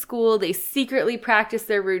sneak into school. They secretly practice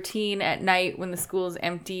their routine at night when the school is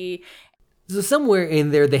empty. So somewhere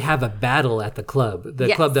in there, they have a battle at the club,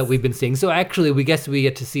 the club that we've been seeing. So actually, we get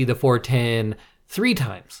to see the 410 3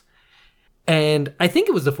 times. And I think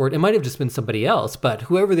it was it might have just been somebody else, but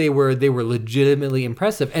whoever they were legitimately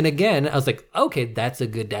impressive. And again, I was like, okay, that's a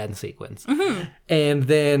good dance sequence. Mm-hmm. And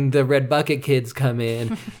then the Red Bucket kids come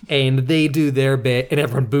in and they do their bit and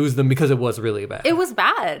everyone boos them because it was really bad. It was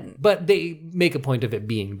bad. But they make a point of it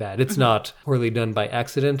being bad. It's not poorly done by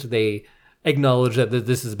accident. They acknowledge that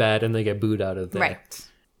this is bad and they get booed out of there. Right.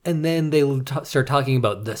 And then they start talking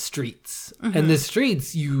about the streets. Mm-hmm. And the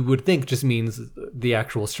streets, you would think, just means the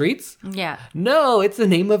actual streets. Yeah. No, it's the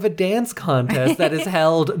name of a dance contest that is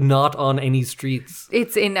held not on any streets.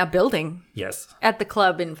 It's in a building. Yes. At the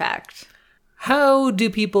club, in fact. How do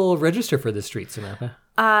people register for the streets, Samantha?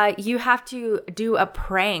 You have to do a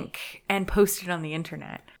prank and post it on the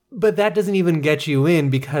internet. But that doesn't even get you in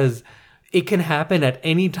because it can happen at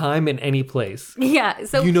any time in any place. Yeah,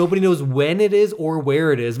 so nobody knows when it is or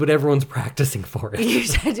where it is, but everyone's practicing for it. You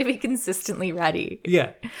just have to be consistently ready.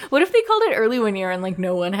 Yeah. What if they called it early one year and like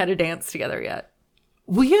no one had a dance together yet?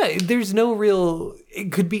 Well, yeah, there's no real.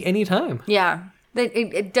 It could be any time. Yeah,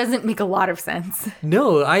 it doesn't make a lot of sense.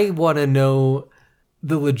 No, I want to know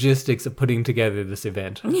the logistics of putting together this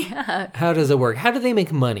event. Yeah. How does it work? How do they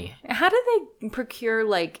make money? How do they procure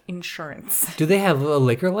like insurance? Do they have a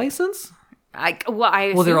liquor license? I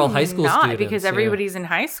assume they're all high school not, students, because everybody's in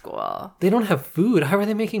high school. They don't have food. How are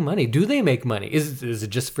they making money? Do they make money? Is it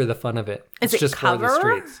just for the fun of it? Is it's it just cover? for the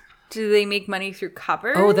streets. Do they make money through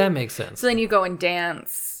cover? Oh, that makes sense. So then you go and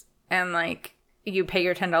dance, and like you pay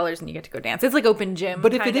your $10 and you get to go dance. It's like open gym.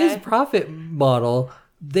 But if it is profit model,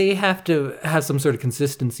 they have to have some sort of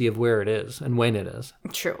consistency of where it is and when it is.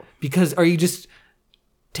 True. Because are you just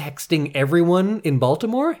texting everyone in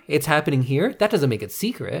Baltimore? It's happening here? That doesn't make it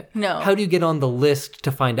secret. No. How do you get on the list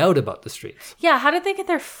to find out about the streets? Yeah, how did they get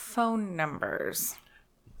their phone numbers?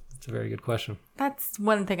 That's a very good question. That's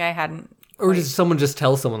one thing I hadn't. Or does someone just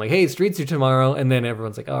tell someone like, hey, streets are tomorrow, and then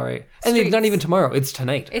everyone's like, all right. And it's not even tomorrow, it's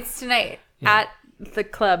tonight. It's tonight at the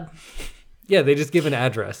club. Yeah, they just give an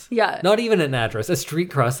address. Yeah. Not even an address, a street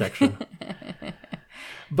cross section.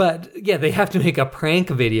 But yeah, they have to make a prank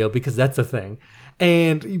video because that's a thing.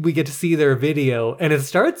 And we get to see their video, and it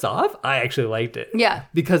starts off, I actually liked it. Yeah.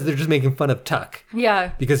 Because they're just making fun of Tuck.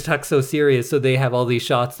 Yeah. Because Tuck's so serious, so they have all these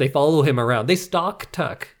shots. They follow him around. They stalk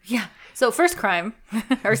Tuck. Yeah. So first crime,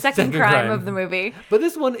 or second crime of the movie. But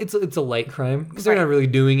this one, it's a light crime because they're not really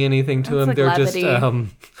doing anything to him. Like they're levity.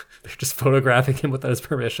 they're just photographing him without his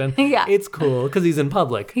permission. Yeah. It's cool because he's in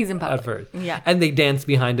public. He's in public. At first. Yeah. And they dance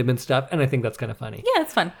behind him and stuff, and I think that's kind of funny. Yeah,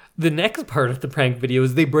 it's fun. The next part of the prank video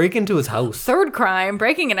is they break into his house. Third crime,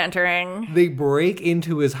 breaking and entering. They break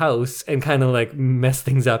into his house and kind of like mess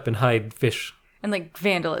things up and hide fish. And like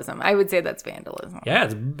vandalism. I would say that's vandalism. Yeah,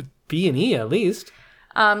 it's B&E at least.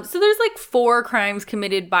 So there's like 4 crimes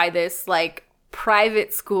committed by this like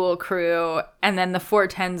private school crew, and then the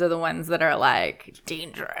 410s are the ones that are like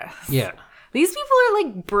dangerous. Yeah. These people are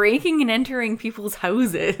like breaking and entering people's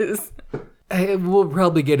houses. We'll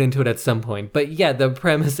probably get into it at some point. But yeah, the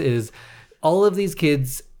premise is all of these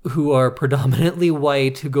kids who are predominantly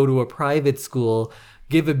white who go to a private school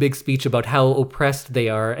give a big speech about how oppressed they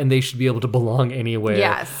are and they should be able to belong anywhere.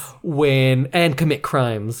 Yes. And commit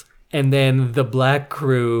crimes. And then the black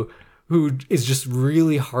crew who is just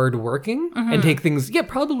really hardworking and take things,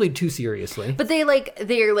 probably too seriously. But they're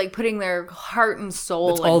like putting their heart and soul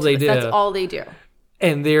That's all into they this. do. That's all they do.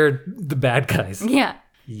 And they're the bad guys. Yeah.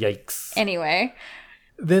 Yikes. Anyway.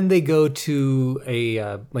 Then they go to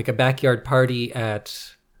a backyard party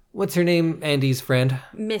at, what's her name? Andy's friend?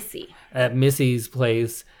 Missy. At Missy's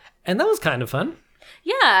place. And that was kind of fun.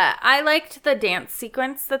 Yeah. I liked the dance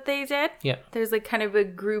sequence that they did. Yeah. There's like kind of a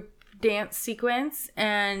group dance sequence.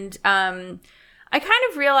 And I kind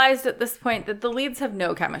of realized at this point that the leads have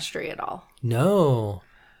no chemistry at all. No,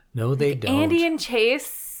 they don't. Andy and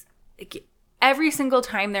Chase, every single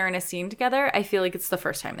time they're in a scene together, I feel like it's the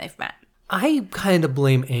first time they've met. I kind of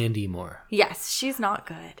blame Andy more. Yes, she's not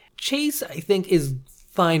good. Chase, I think, is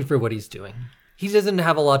fine for what he's doing. He doesn't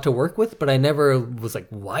have a lot to work with, but I never was like,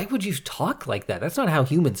 why would you talk like that? That's not how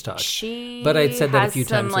humans talk. But I'd said that a few has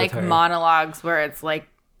some times like with her. monologues where it's like,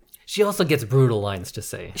 She also gets brutal lines to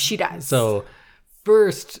say. she does. So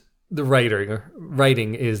first, the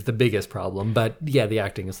writing is the biggest problem, but yeah, the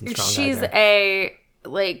acting isn't strong she's either. a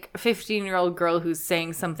like 15-year-old girl who's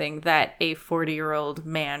saying something that a 40-year-old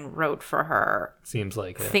man wrote for her, Seems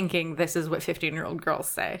like it. thinking this is what 15-year-old girls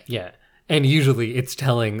say. Yeah. And usually it's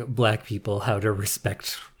telling black people how to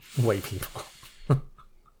respect white people.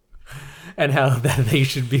 And how that they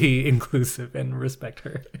should be inclusive and respect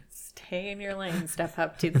her. Stay in your lane, step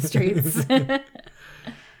up to the streets.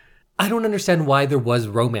 I don't understand why there was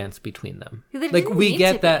romance between them. There Like, didn't we need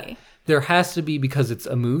get to that be. there has to be because it's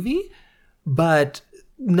a movie, but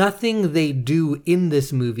nothing they do in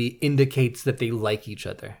this movie indicates that they like each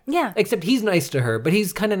other. Yeah. Except he's nice to her, but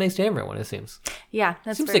he's kind of nice to everyone, it seems. Yeah,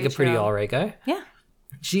 that's Seems very like a pretty true. alright guy. Yeah.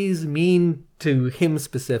 She's mean to him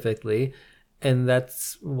specifically, and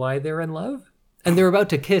that's why they're in love. And they're about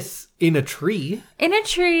to kiss in a tree, In a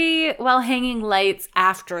tree while hanging lights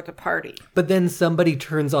after the party. but then somebody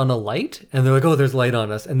turns on a light, and they're like, oh, there's light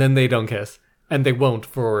on us, and then they don't kiss. And they won't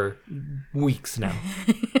for weeks now,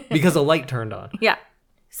 because a light turned on. Yeah.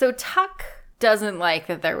 So Tuck doesn't like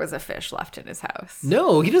that there was a fish left in his house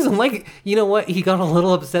No, he doesn't like it. You know what? He got a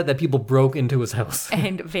little upset that people broke into his house.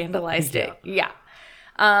 and vandalized it. Yeah.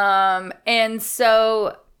 And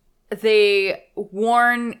so they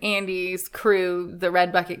warn Andy's crew, the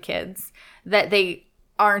Red Bucket kids, that they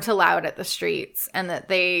aren't allowed at the streets and that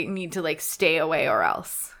they need to like stay away or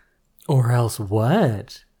else. Or else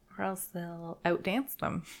what? Or else they'll outdance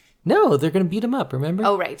them. No, they're going to beat him up, remember?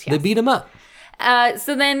 Oh, right, They yes. beat him up.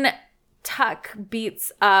 So then Tuck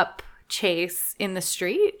beats up Chase in the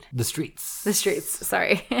street. The streets. The streets,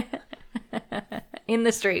 sorry. In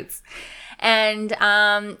the streets. And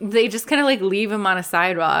they just kind of like leave him on a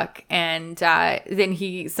sidewalk. And then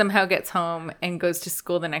he somehow gets home and goes to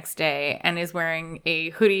school the next day and is wearing a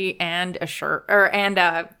hoodie and a shirt and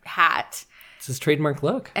a hat It's his trademark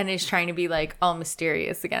look. and is trying to be like all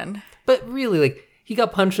mysterious again. But really, like, he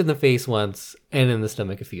got punched in the face once and in the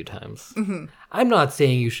stomach a few times. Mm-hmm. I'm not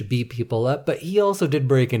saying you should beat people up, but he also did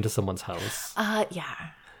break into someone's house. Yeah.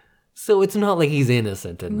 So it's not like he's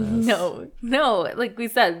innocent in this. No. Like we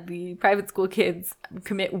said, the private school kids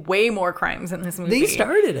commit way more crimes in this movie. They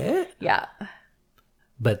started it. Yeah.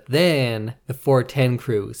 But then the 410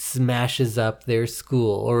 crew smashes up their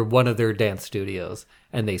school or one of their dance studios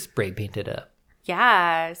and they spray paint it up.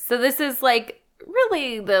 Yeah. So this is like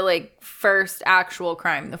really the like first actual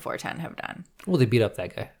crime the 410 have done. Well, they beat up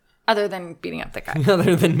that guy. Other than beating up the guy.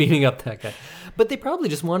 Other than beating up that guy. But they probably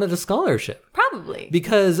just wanted a scholarship. Probably.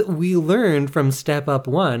 Because we learned from Step Up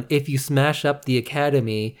 1, if you smash up the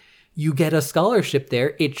academy, you get a scholarship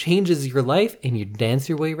there. It changes your life and you dance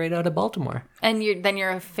your way right out of Baltimore. And then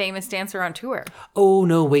you're a famous dancer on tour. Oh,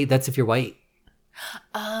 no, wait, that's if you're white.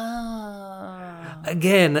 Oh.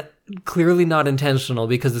 Again, clearly not intentional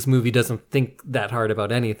because this movie doesn't think that hard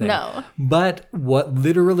about anything. No. But what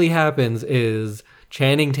literally happens is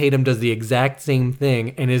Channing Tatum does the exact same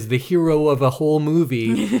thing and is the hero of a whole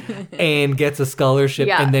movie and gets a scholarship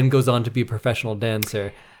Yeah. and then goes on to be a professional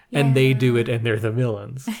dancer. And they do it and they're the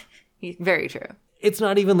villains. Very true. It's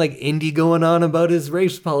not even like Indy going on about his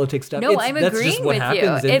race politics stuff. No, I'm that's agreeing just what with you.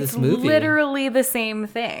 happens in It's this movie. literally the same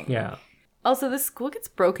thing. Yeah. Also, this school gets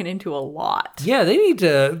broken into a lot. Yeah, they need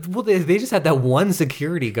to... Well, they just had that one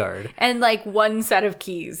security guard. And like one set of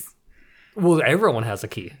keys, Well, everyone has a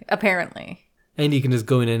key. apparently. And you can just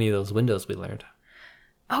go in any of those windows we learned.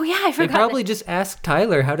 Oh yeah, I They forgot. probably just asked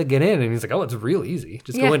Tyler how to get in, and he's like, oh, it's real easy.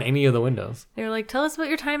 Just Yeah. go in any of the windows. They were like, tell us about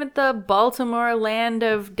your time at the Baltimore land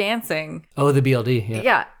of dancing. Oh, the BLD, yeah.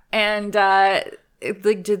 Yeah. And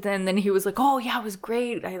then he was like, oh yeah, it was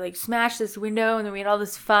great. I like smashed this window and then we had all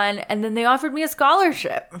this fun. And then they offered me a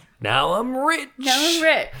scholarship. Now I'm rich. Now I'm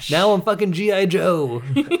rich. Now I'm fucking G.I. Joe.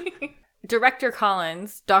 Director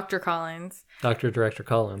Collins, Dr. Collins, Dr. Director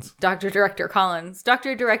Collins. Dr. Director Collins,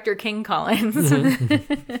 Dr. Director King Collins.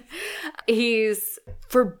 He's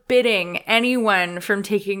forbidding anyone from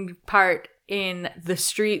taking part in the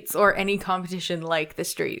streets or any competition like the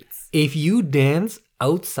streets. If you dance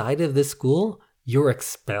outside of this school, you're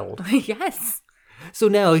expelled. Yes. So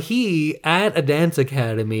now he, at a dance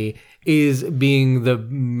academy, is being the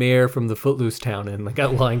mayor from the Footloose town and like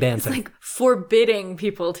outlawing dancing. Like forbidding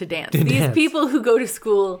people to dance. These dance. people who go to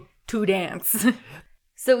school to dance.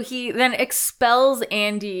 So he then expels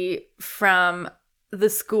Andy from the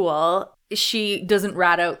school. She doesn't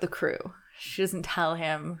rat out the crew. She doesn't tell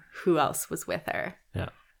him who else was with her. Yeah.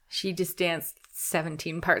 She just danced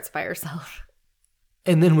 17 parts by herself.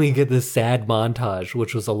 And then we get this sad montage,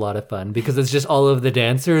 which was a lot of fun because it's just all of the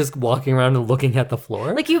dancers walking around and looking at the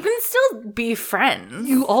floor. Like, you can still be friends.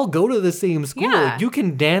 You all go to the same school. Yeah. You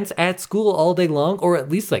can dance at school all day long or at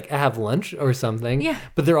least like have lunch or something. Yeah.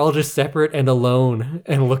 But they're all just separate and alone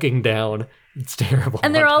and looking down. It's terrible.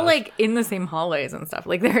 And they're all montage. like in the same hallways and stuff.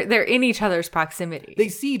 Like they're in each other's proximity. They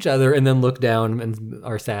see each other and then look down and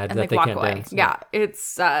are sad and that like they walk can't away. dance. Yeah, it's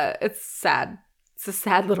sad. It's a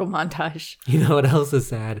sad little montage. You know what else is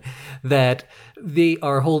sad? That they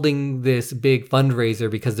are holding this big fundraiser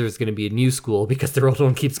because there's going to be a new school because their old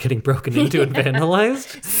one keeps getting broken into and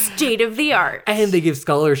vandalized. State of the art. And they give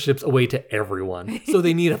scholarships away to everyone. So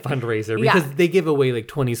they need a fundraiser Yeah. because they give away like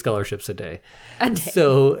 20 scholarships a day. A day.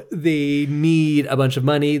 So they need a bunch of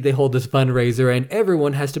money. They hold this fundraiser and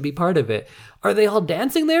everyone has to be part of it. Are they all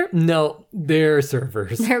dancing there? No, they're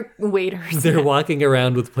servers. They're waiters. They're walking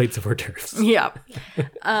around with plates of hors d'oeuvres. Yeah.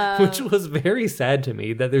 Which was very sad to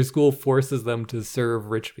me that their school forces them to serve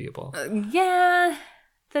rich people. Yeah.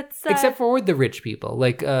 That's Except for the rich people.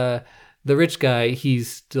 Like the rich guy, he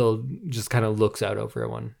still just kind of looks out over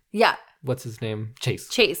everyone. yeah. What's his name? Chase.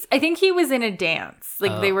 Chase. I think he was in a dance.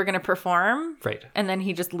 Like they were going to perform. Right. And then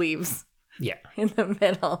he just leaves Yeah. in the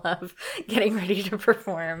middle of getting ready to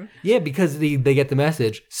perform. Yeah, because they get the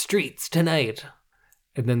message, streets tonight.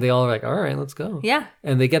 And then they all are like, all right, let's go. Yeah.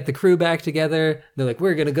 And they get the crew back together. They're like,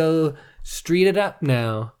 we're going to go street it up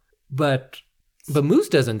now. But Moose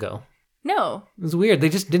doesn't go. No. It was weird. They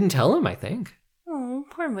just didn't tell him, I think. Oh,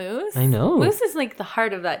 poor Moose. I know. Moose is like the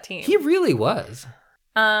heart of that team. He really was.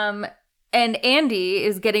 And Andy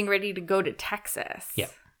is getting ready to go to Texas. Yeah.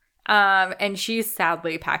 And she's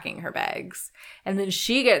sadly packing her bags. And then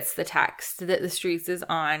she gets the text that the streets is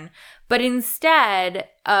on. But instead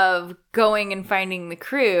of going and finding the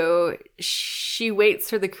crew, she waits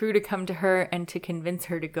for the crew to come to her and to convince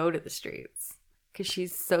her to go to the streets. Because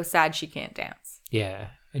she's so sad she can't dance. Yeah.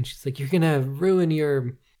 And she's like, you're going to ruin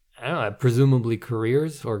your, I don't know, presumably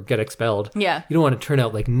careers or get expelled. Yeah. You don't want to turn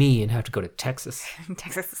out like me and have to go to Texas.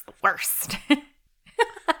 Texas is the worst.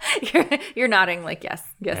 You're nodding like, yes,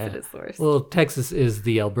 it is the worst. Well, Texas is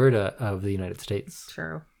the Alberta of the United States.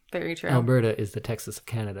 True. Very true. Alberta is the Texas of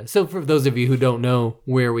Canada. So for those of you who don't know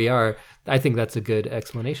where we are, I think that's a good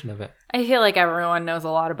explanation of it. I feel like everyone knows a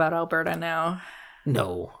lot about Alberta now.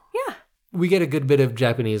 No. Yeah. We get a good bit of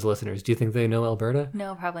Japanese listeners. Do you think they know Alberta?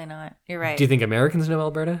 No, probably not. You're right. Do you think Americans know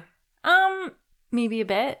Alberta? Maybe a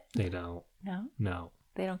bit. They don't. No, No.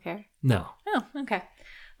 they don't care. No. Oh, okay.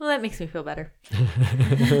 Well, that makes me feel better.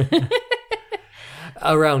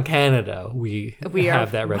 Around Canada, we have are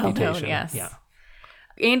that well known, reputation. yes. Yeah.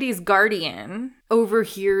 Andy's guardian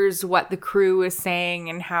overhears what the crew is saying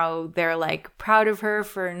and how they're like proud of her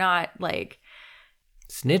for not like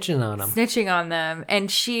Snitching on them. snitching on them. And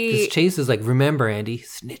Because she, Chase is like, remember, Andy,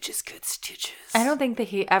 snitches good stitches. I don't think that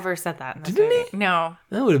he ever said that in this Didn't movie. he? No,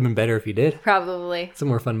 That would have been better if he did. probably. It's a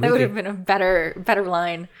more fun That would movie. have been a better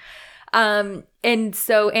line. And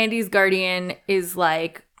so Andy's guardian is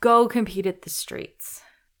like, go compete at the streets.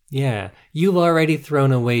 Yeah. You've already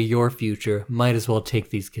thrown away your future. Might as well take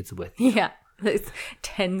these kids with you. Yeah. There's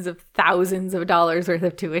tens of thousands of dollars worth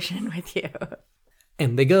of tuition with you.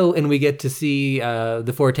 And they go, and we get to see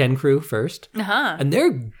the 410 crew first. Uh-huh. And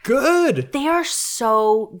they're good. They are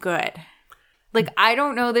so good. Like, I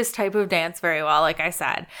don't know this type of dance very well, like I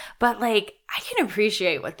said. But, like, I can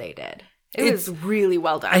appreciate what they did. It was really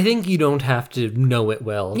well done. I think you don't have to know it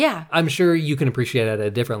well. Yeah. I'm sure you can appreciate it at a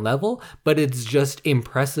different level, but it's just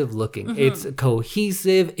impressive looking. Mm-hmm. It's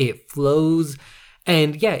cohesive, it flows,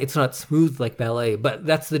 and yeah, it's not smooth like ballet, but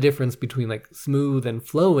that's the difference between like smooth and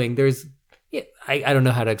flowing. There's, yeah, I don't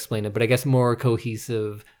know how to explain it, but I guess more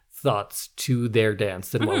cohesive thoughts to their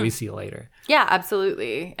dance than what we see later. Yeah,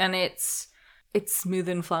 absolutely. And it's smooth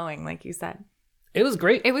and flowing, like you said. It was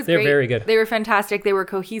great. It was They're great. very good. They were fantastic. They were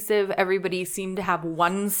cohesive. Everybody seemed to have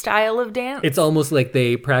one style of dance. It's almost like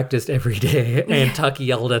they practiced every day and Tuck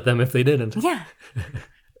yelled at them if they didn't. Yeah.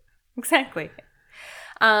 Exactly.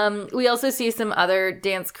 We also see some other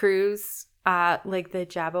dance crews, like the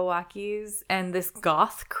Jabberwockies and this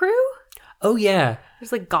goth crew. Oh, yeah.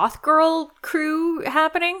 There's like goth girl crew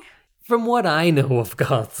happening. From what I know of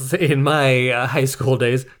goths in my high school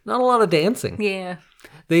days, not a lot of dancing. Yeah.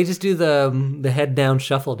 They just do the head down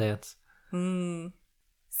shuffle dance.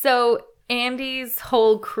 So Andy's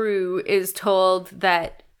whole crew is told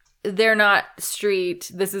that they're not street.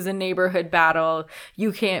 This is a neighborhood battle.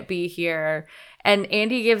 You can't be here. And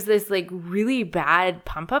Andy gives this like really bad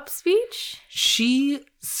pump up speech. She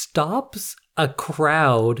stops a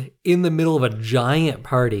crowd in the middle of a giant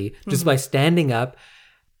party just by standing up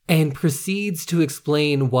and proceeds to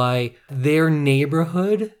explain why their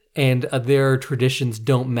neighborhood and their traditions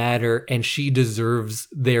don't matter, and she deserves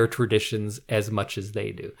their traditions as much as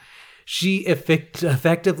they do. She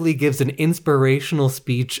effectively gives an inspirational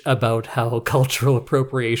speech about how cultural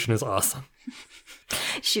appropriation is awesome.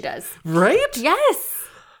 She does. Right? Yes.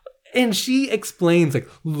 And she explains, like,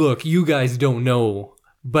 look, you guys don't know,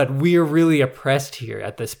 but we're really oppressed here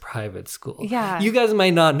at this private school. Yeah. You guys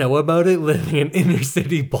might not know about it living in inner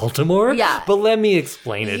city Baltimore. Yeah. But let me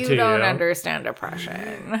explain it to You you. don't understand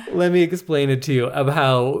oppression. Let me explain it to you of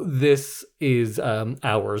how this is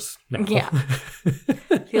ours now. Yeah.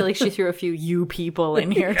 I feel like she threw a few you people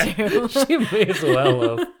in here too. She may as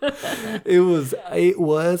well have. It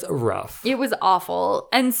was rough. It was awful.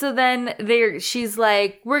 And so then she's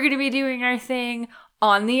like, we're going to be doing our thing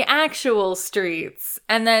on the actual streets.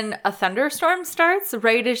 And then a thunderstorm starts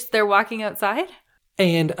right as they're walking outside.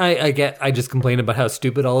 And I just complained about how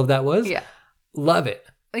stupid all of that was. Yeah. Love it.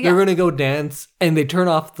 Yeah. They're going to go dance and they turn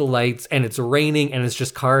off the lights and it's raining and it's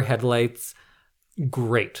just car headlights.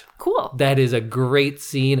 Great. Cool. That is a great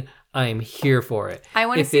scene. I'm here for it. I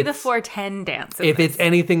want to If see the it's- 410 dance. If it's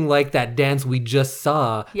anything like that dance we just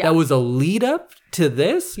saw, Yeah. that was a lead up to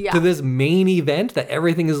this, Yeah. to this main event that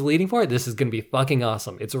everything is leading for, this is going to be fucking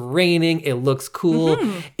awesome. It's raining. It looks cool.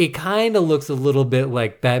 Mm-hmm. It kind of looks a little bit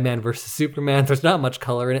like Batman versus Superman. There's not much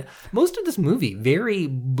color in it. Most of this movie, very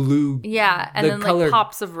blue. Yeah. And the then color- like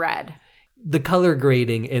pops of red. The color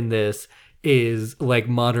grading in this is like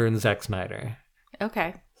modern Zack Snyder.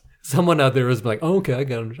 Okay. Someone out there was like, oh, okay, I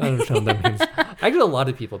understand what that means. Actually, a lot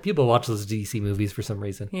of people watch those DC movies for some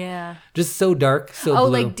reason. Yeah. Just so dark, so Oh,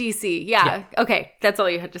 blue. like DC. Yeah. Okay. That's all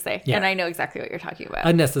you had to say. Yeah. And I know exactly what you're talking about.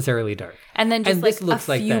 Unnecessarily dark. And then just and like this looks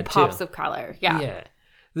a like few that, pops too. of color. Yeah. Yeah.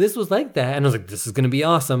 This was like that. And I was like, this is going to be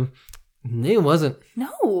awesome. It wasn't.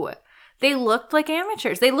 No. They looked like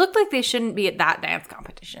amateurs. They looked like they shouldn't be at that dance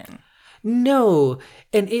competition. No.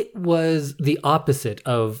 And it was the opposite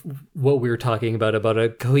of what we were talking about a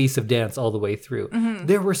cohesive dance all the way through. Mm-hmm.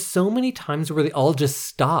 There were so many times where they all just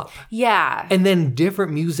stop Yeah. and then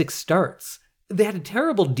different music starts. They had a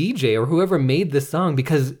terrible DJ or whoever made this song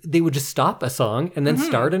because they would just stop a song and then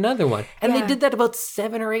start another one. And Yeah. they did that about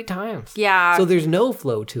 7 or 8 times. Yeah. So there's no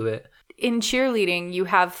flow to it. In cheerleading, you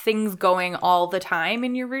have things going all the time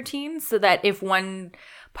in your routine so that if one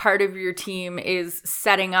part of your team is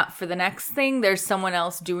setting up for the next thing, there's someone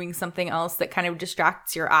else doing something else that kind of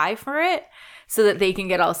distracts your eye for it so that they can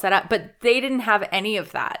get all set up. But they didn't have any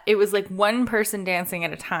of that. It was like one person dancing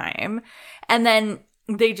at a time. And then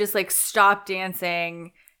they just like stop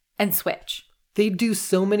dancing and switch. They do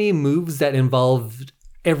so many moves that involve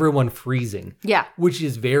everyone freezing. Yeah. Which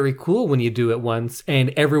is very cool when you do it once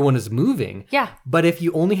and everyone is moving. Yeah. But if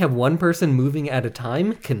you only have one person moving at a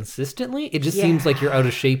time consistently, it just seems like you're out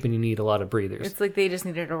of shape and you need a lot of breathers. It's like they just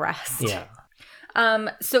needed a rest. Yeah.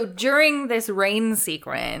 So during this rain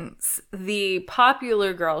sequence, the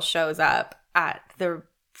popular girl shows up at the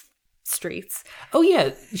streets. Oh,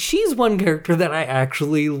 yeah. She's one character that I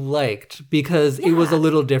actually liked because it was a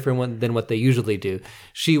little different than what they usually do.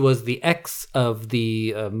 She was the ex of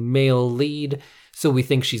the male lead, so we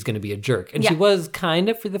think she's going to be a jerk. And she Yeah. was kind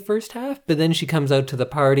of for the first half, but then she comes out to the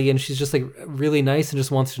party and she's just like really nice and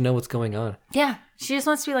just wants to know what's going on. Yeah. She just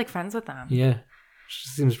wants to be like friends with them. Yeah. She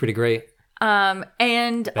seems pretty great. And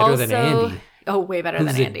Better also, than Andy. Oh, way better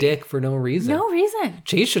Who's than a Andy. dick for no reason. No reason.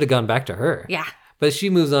 Chase should have gone back to her. Yeah. But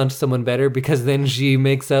she moves on to someone better because then she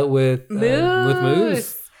makes out with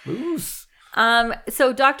Moose. Moose.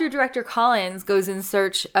 So Dr. Director Collins goes in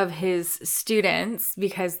search of his students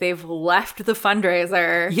because they've left the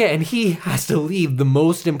fundraiser. Yeah, and he has to leave the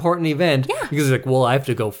most important event because he's like, well, I have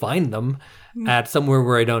to go find them at somewhere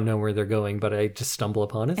where I don't know where they're going, but I just stumble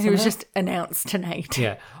upon it. And it was somehow. just announced tonight.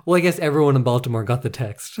 Yeah. Well, I guess everyone in Baltimore got the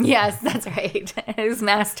text. Yes, that's right. It was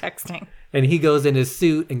mass texting. And he goes in his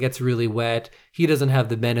suit and gets really wet. He doesn't have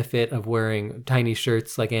the benefit of wearing tiny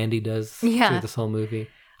shirts like Andy does through this whole movie.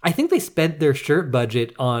 I think they spent their shirt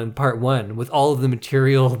budget on part 1 with all of the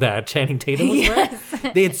material that Channing Tatum was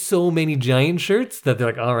wearing. They had so many giant shirts that they're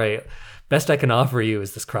like, all right, best I can offer you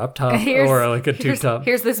is this crop top or like a tube top.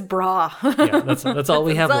 Here's this bra. Yeah, that's all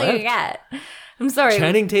we have that's all left. you get. I'm sorry.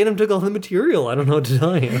 Channing Tatum took all the material. I don't know what to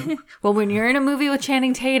tell you. Well, when you're in a movie with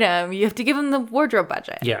Channing Tatum, you have to give him the wardrobe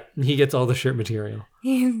budget. Yeah, he gets all the shirt material.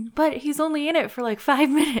 But he's only in it for like 5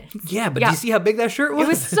 minutes. Yeah, but do you see how big that shirt was? It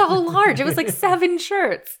was so large. It was like 7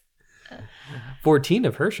 shirts. 14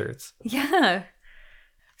 of her shirts. Yeah.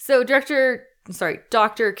 So Dr.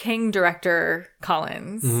 King director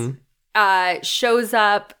Collins shows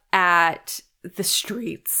up at the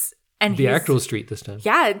streets. And the actual street this time.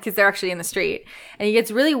 Yeah, because they're actually in the street. And he gets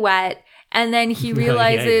really wet. And then he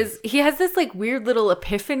realizes he has this like weird little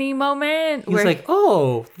epiphany moment. He's like,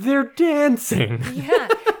 oh, they're dancing. Yeah.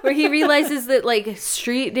 Where he realizes that like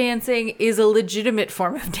street dancing is a legitimate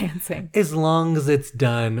form of dancing. As long as it's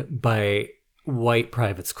done by white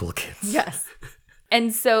private school kids. Yes.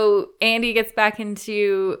 And so Andy gets back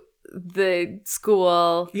into the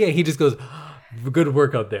school. Yeah, he just goes, good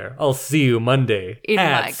work out there. I'll see you Monday in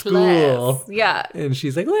at my school. Class. Yeah. And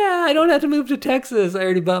she's like, well, I don't have to move to Texas. I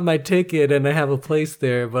already bought my ticket and I have a place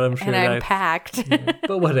there, but I'm sure and I'm packed.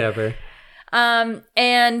 But whatever.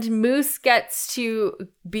 And Moose gets to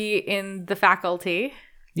be in the faculty.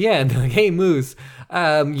 Yeah, and they're like, hey, Moose,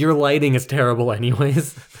 your lighting is terrible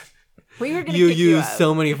anyways. We were gonna you kick use out.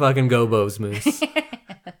 so many fucking gobos, Moose.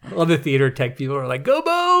 All the theater tech people are like,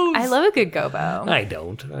 gobos! I love a good gobo. I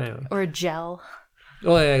don't. Or a gel.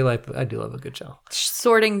 Oh, I do love a good gel.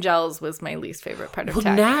 Sorting gels was my least favorite part of Well,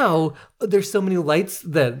 tech. now there's so many lights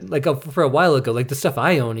that, like, for a while ago, like the stuff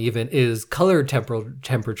I own even is color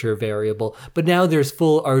temperature variable, but now there's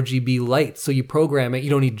full RGB lights, so you program it. You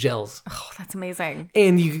don't need gels. Oh, that's amazing.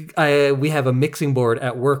 And we have a mixing board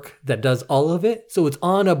at work that does all of it, so it's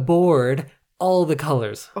on a board. All the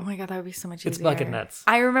colors. Oh my god, that would be so much easier. It's fucking nuts.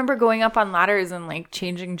 I remember going up on ladders and like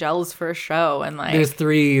changing gels for a show and like there's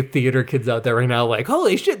 3 theater kids out there right now like,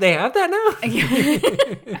 holy shit, they have that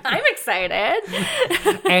now? I'm excited.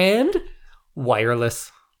 And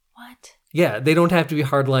wireless. What? Yeah, they don't have to be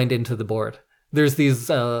hardlined into the board. There's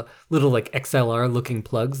these little like XLR looking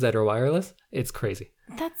plugs that are wireless. It's crazy.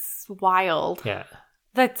 That's wild. Yeah.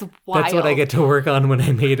 That's wild. That's what I get to work on when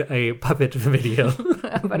I made a puppet video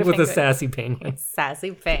with a sassy penguin.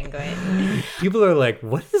 Sassy penguin. People are like,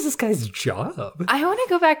 what is this guy's job? I want to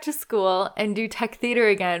go back to school and do tech theater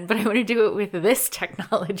again, but I want to do it with this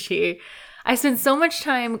technology. I spent so much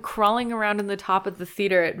time crawling around in the top of the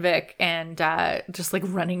theater at Vic and just like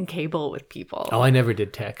running cable with people. Oh, I never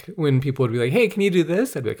did tech. When people would be like, hey, can you do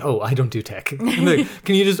this? I'd be like, oh, I don't do tech. Like,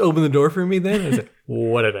 can you just open the door for me then? I was like,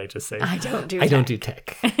 what did I just say? I don't do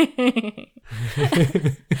tech.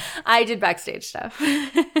 I did backstage stuff.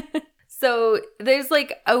 So there's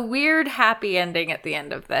like a weird happy ending at the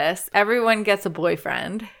end of this. Everyone gets a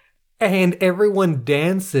boyfriend. And everyone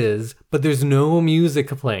dances, but there's no music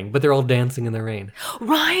playing, but they're all dancing in the rain.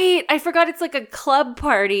 Right. I forgot it's like a club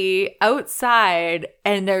party outside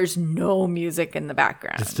and there's no music in the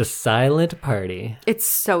background. It's a silent party. It's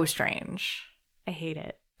so strange. I hate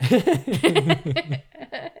it.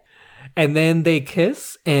 And then they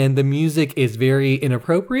kiss, and the music is very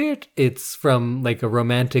inappropriate. It's from like a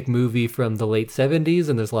romantic movie from the late 70s,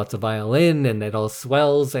 and there's lots of violin, and it all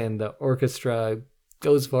swells, and the orchestra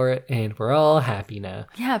goes for it, and we're all happy now.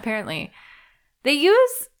 Yeah, apparently. They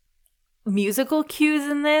use musical cues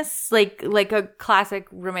in this, like a classic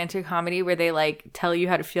romantic comedy where they like tell you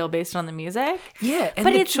how to feel based on the music. Yeah, and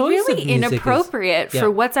but the it's choice of really music inappropriate is-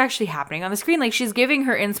 for what's actually happening on the screen. Like she's giving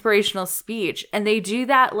her inspirational speech and they do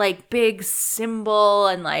that like big symbol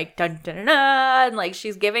and like dun dun dun, dun and like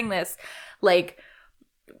she's giving this like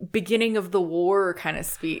beginning of the war kind of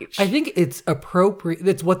speech. I think it's appropriate.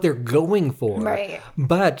 That's what they're going for. Right.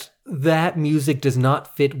 But that music does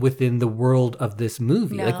not fit within the world of this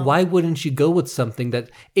movie. No. Like, why wouldn't you go with something that,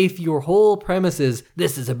 if your whole premise is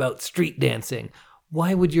this is about street dancing,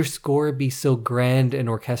 why would your score be so grand and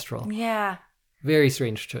orchestral? Yeah. Very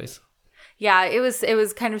strange choice. Yeah, it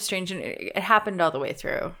was kind of strange and it happened all the way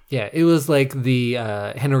through. Yeah, it was like the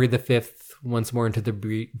Henry V once more into the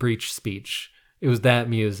breach speech. It was that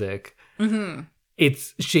music. Mm-hmm.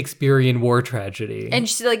 It's Shakespearean war tragedy. And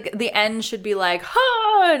she, like the end should be like,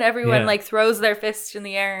 ha! And everyone like throws their fist in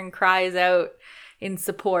the air and cries out in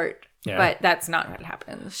support. Yeah. But that's not what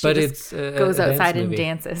happens. She but just it's goes a outside dance and movie.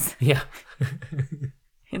 dances Yeah.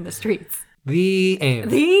 in the streets. The end.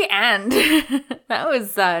 The end. That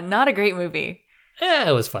was not a great movie. Yeah,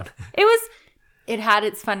 it was fun. It had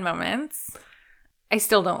its fun moments. I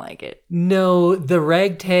still don't like it. No, the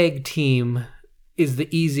ragtag team is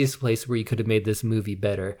the easiest place where you could have made this movie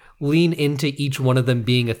better. Lean into each one of them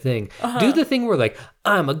being a thing. Do the thing where like,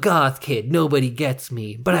 I'm a goth kid, nobody gets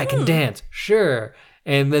me, but I can dance, sure.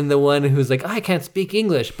 And then the one who's like, I can't speak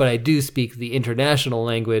English, but I do speak the international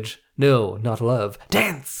language. No, not love.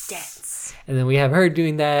 Dance. And then we have her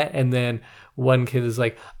doing that, and then one kid is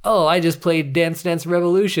like, oh, I just played Dance Dance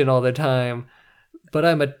Revolution all the time, but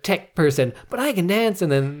I'm a tech person, but I can dance.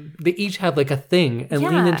 And then they each have like a thing and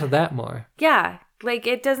lean into that more. Yeah. Like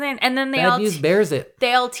it doesn't, and then Bad News bears it.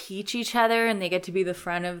 They all teach each other, and they get to be the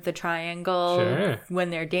front of the triangle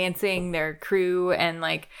when they're dancing, their crew, and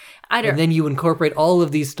like And then you incorporate all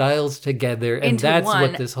of these styles together, and that's one.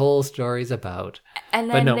 what this whole story's about. And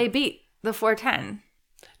then they beat the 410.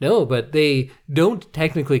 No, but they don't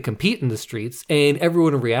technically compete in the streets, and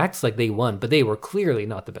everyone reacts like they won, but they were clearly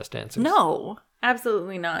not the best dancers. No,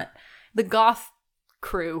 absolutely not. The goth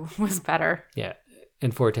crew was better. Yeah,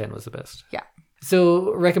 and 410 was the best. Yeah.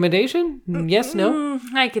 So, recommendation? Yes, no?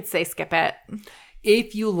 I could say skip it.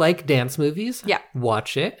 If you like dance movies,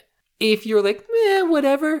 watch it. If you're like,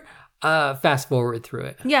 whatever, fast forward through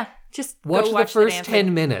it. Yeah, just watch go the first the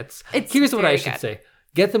 10 minutes. Here's what I should say.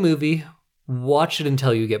 Get the movie, watch it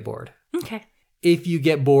until you get bored. Okay. If you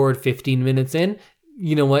get bored 15 minutes in,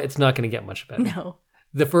 you know what? It's not going to get much better. No.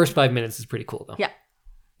 The first 5 minutes is pretty cool, though. Yeah.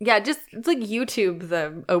 Yeah, just it's like YouTube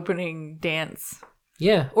the opening dance.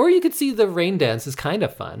 Yeah, or you could see the rain dance is kind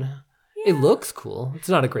of fun. Yeah. It looks cool. It's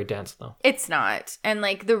not a great dance, though. It's not. And,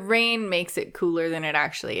 like, the rain makes it cooler than it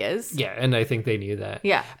actually is. Yeah, and I think they knew that.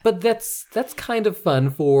 Yeah. But that's kind of fun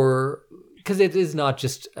because it is not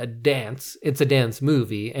just a dance. It's a dance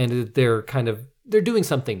movie, and they're doing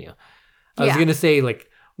something new. I was going to say, like,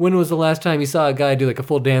 when was the last time you saw a guy do, like, a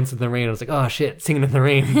full dance in the rain? I was like, oh, shit, Singing in the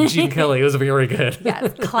Rain. Gene Kelly was very good. Yeah,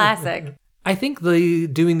 it's classic. I think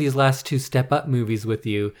doing these last two Step Up movies with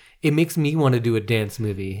you, it makes me want to do a dance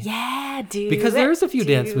movie. Yeah, dude. Because there's a few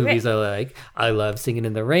dance movies I like. I love Singing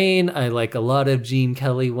in the Rain. I like a lot of Gene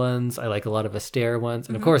Kelly ones. I like a lot of Astaire ones.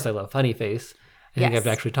 And of course, I love Funny Face. I think I've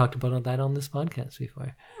actually talked about that on this podcast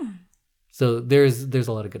before. So there's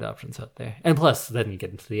a lot of good options out there. And plus, then you get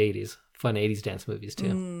into the 80s. Fun 80s dance movies,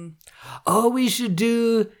 too. Oh, we should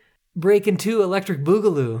do Breakin' 2 Electric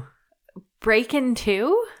Boogaloo. Breakin'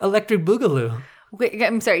 2? Electric Boogaloo. Wait,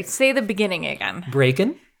 I'm sorry. Say the beginning again.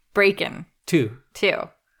 Breakin' 2.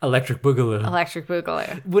 Electric Boogaloo. Electric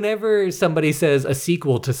Boogaloo. Whenever somebody says a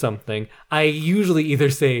sequel to something, I usually either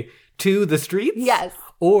say To the Streets. Yes.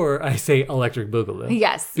 Or I say Electric Boogaloo.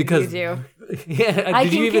 Yes, because, you do. Yeah.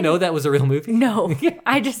 Did you even know that was a real movie? No.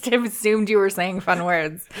 I just assumed you were saying fun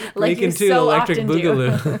words. Like Breakin' 2 so Electric often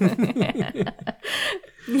Boogaloo.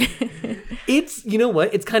 It's, you know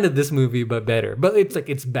what? It's kind of this movie, but better. But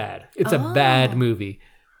it's bad. It's a bad movie.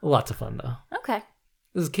 Lots of fun, though. Okay.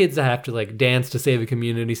 There's kids that have to, like, dance to save a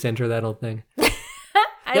community center, that whole thing.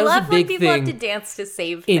 I love when people have to dance to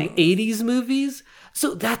save things. In 80s movies?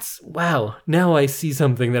 So wow. Now I see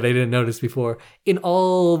something that I didn't notice before. In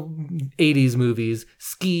all 80s movies,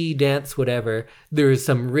 ski, dance, whatever, there's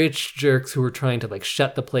some rich jerks who are trying to, like,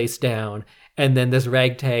 shut the place down. And then this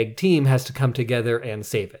ragtag team has to come together and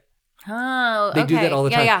save it. Oh, They do that all the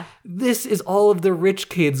time. Yeah. This is all of the rich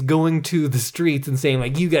kids going to the streets and saying,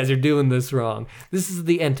 like, you guys are doing this wrong. This is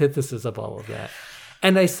the antithesis of all of that.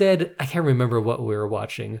 And I said, I can't remember what we were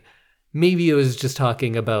watching. Maybe it was just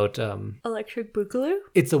talking about Electric Boogaloo?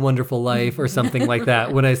 It's a Wonderful Life or something like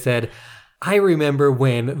that. When I said, I remember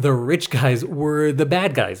when the rich guys were the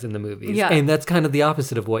bad guys in the movies. Yeah. And that's kind of the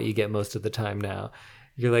opposite of what you get most of the time now.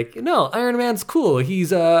 You're like, no, Iron Man's cool.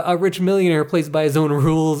 He's a rich millionaire, plays by his own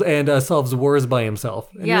rules, and solves wars by himself.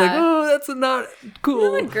 And you're like, oh, that's not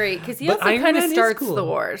cool. Not great, because he But also Iron kind of Man is starts cool. the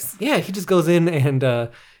wars. Yeah, he just goes in and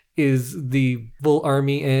is the full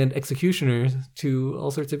army and executioner to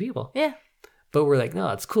all sorts of people. Yeah. But we're like, no,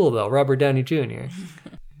 it's cool, though. Robert Downey Jr.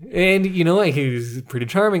 And, you know, he's pretty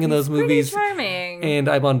charming in those movies. Pretty charming. And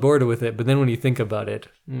I'm on board with it. But then when you think about it,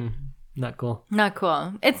 not cool. Not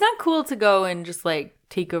cool. It's not cool to go and just, like,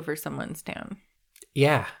 take over someone's town.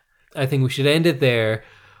 Yeah. I think we should end it there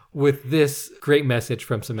with this great message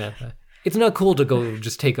from Samantha. It's not cool to go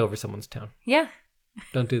just take over someone's town. Yeah.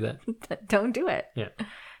 Don't do that. Don't do it. Yeah.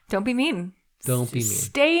 Don't be mean. Don't be mean.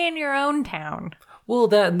 Stay in your own town. Well,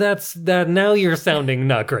 that's now you're sounding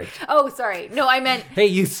not great. Oh, sorry. No, I meant... Hey,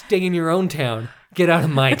 you stay in your own town. Get out of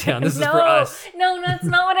my town. This is for us. No, that's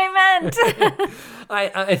not what I meant.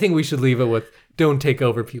 I think we should leave it with don't take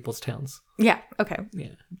over people's towns. Yeah, okay.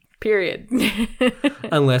 Yeah. Period.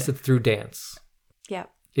 Unless it's through dance. Yeah.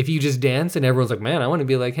 If you just dance and everyone's like, man, I want to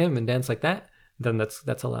be like him and dance like that, then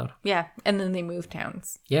that's allowed. Yeah, and then they move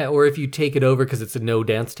towns. Yeah, or if you take it over because it's a no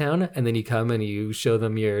dance town and then you come and you show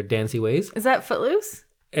them your dancey ways. Is that Footloose?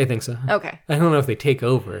 I think so. Okay. I don't know if they take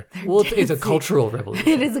over. It's a cultural revolution.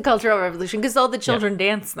 It is a cultural revolution because all the children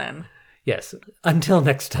dance then. Yes. Until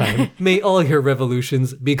next time, may all your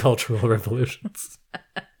revolutions be cultural revolutions.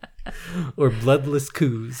 Or bloodless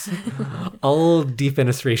coups. All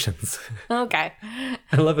defenestrations. Okay.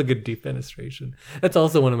 I love a good defenestration. That's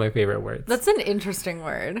also one of my favorite words. That's an interesting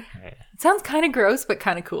word. It sounds kind of gross, but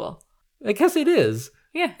kind of cool. I guess it is.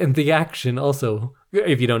 Yeah. And the action also,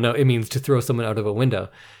 if you don't know, it means to throw someone out of a window.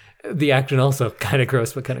 The action also kind of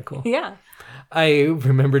gross, but kind of cool. Yeah. I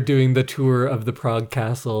remember doing the tour of the Prague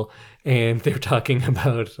Castle, and they're talking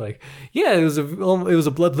about like, yeah, it was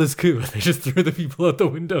a bloodless coup. They just threw the people out the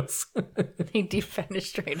windows. They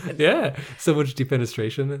defenestrated. Yeah, so much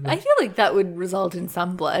defenestration. I feel like that would result in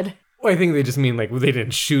some blood. Well, I think they just mean like they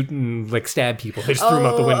didn't shoot and like stab people. They just threw them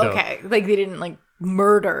out the window. Okay, like they didn't like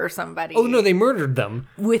murder somebody. Oh no, they murdered them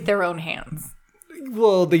with their own hands.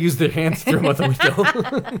 Well, they used their hands to throw them out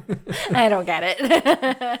the window. I don't get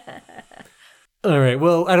it. All right.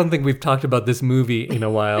 Well, I don't think we've talked about this movie in a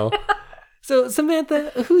while. So, Samantha,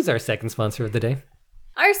 who's our second sponsor of the day?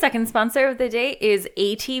 Our second sponsor of the day is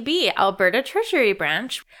ATB, Alberta Treasury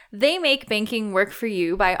Branch. They make banking work for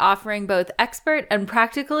you by offering both expert and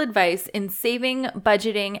practical advice in saving,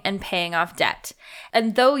 budgeting, and paying off debt.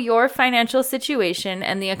 And though your financial situation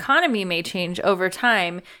and the economy may change over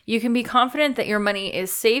time, you can be confident that your money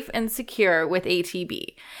is safe and secure with ATB.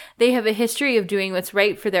 They have a history of doing what's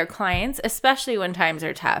right for their clients, especially when times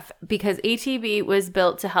are tough, because ATB was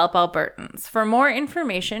built to help Albertans. For more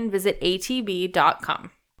information, visit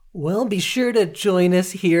atb.com. Well, be sure to join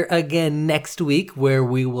us here again next week, where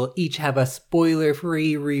we will each have a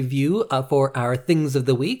spoiler-free review for our Things of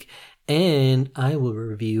the Week, and I will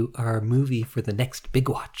review our movie for the next big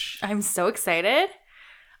watch. I'm so excited.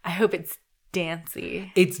 I hope it's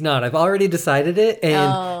dancey. It's not. I've already decided it,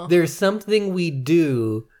 and there's something we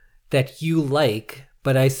do that you like,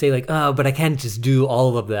 but I say like, oh, but I can't just do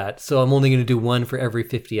all of that, so I'm only going to do one for every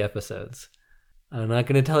 50 episodes. I'm not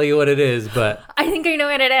going to tell you what it is, but... I think I know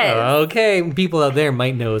what it is. Okay, people out there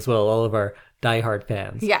might know as well, all of our diehard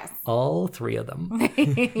fans. Yes. All three of them.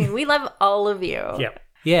 We love all of you. Yeah.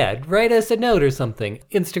 Yeah, write us a note or something.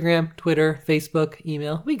 Instagram, Twitter, Facebook,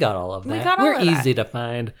 email. We got all of that. We're easy to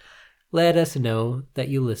find. Let us know that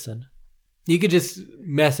you listen. You could just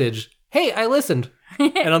message, hey, I listened.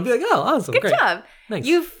 And I'll be like, oh, awesome. Good great. job. Nice.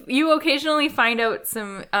 You occasionally find out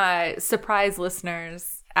some surprise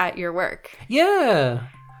listeners at your work. Yeah.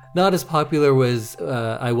 Not as popular as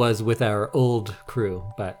I was with our old crew,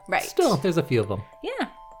 but still, there's a few of them. Yeah.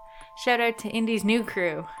 Shout out to Indy's new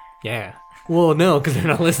crew. Yeah. Well, no, because they're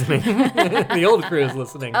not listening. The old crew is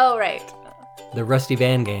listening. Oh, right. The Rusty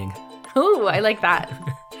Van Gang. Ooh, I like that.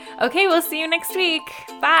 Okay, we'll see you next week.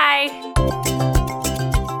 Bye.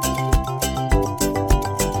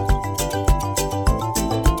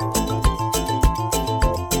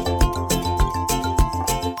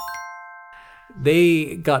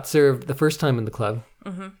 They got served the first time in the club.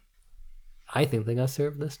 Mm-hmm. I think they got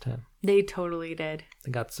served this time. They totally did.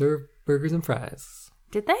 They got served burgers and fries.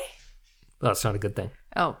 Did they? Well, that's not a good thing.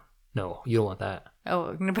 Oh. No, you don't want that.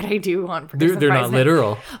 Oh, but I do want burgers and they're fries. They're not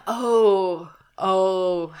literal.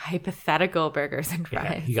 Oh, hypothetical burgers and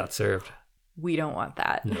fries. Yeah, he got served. We don't want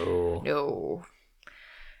that. No. No.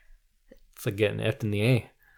 It's like getting F'd in the A.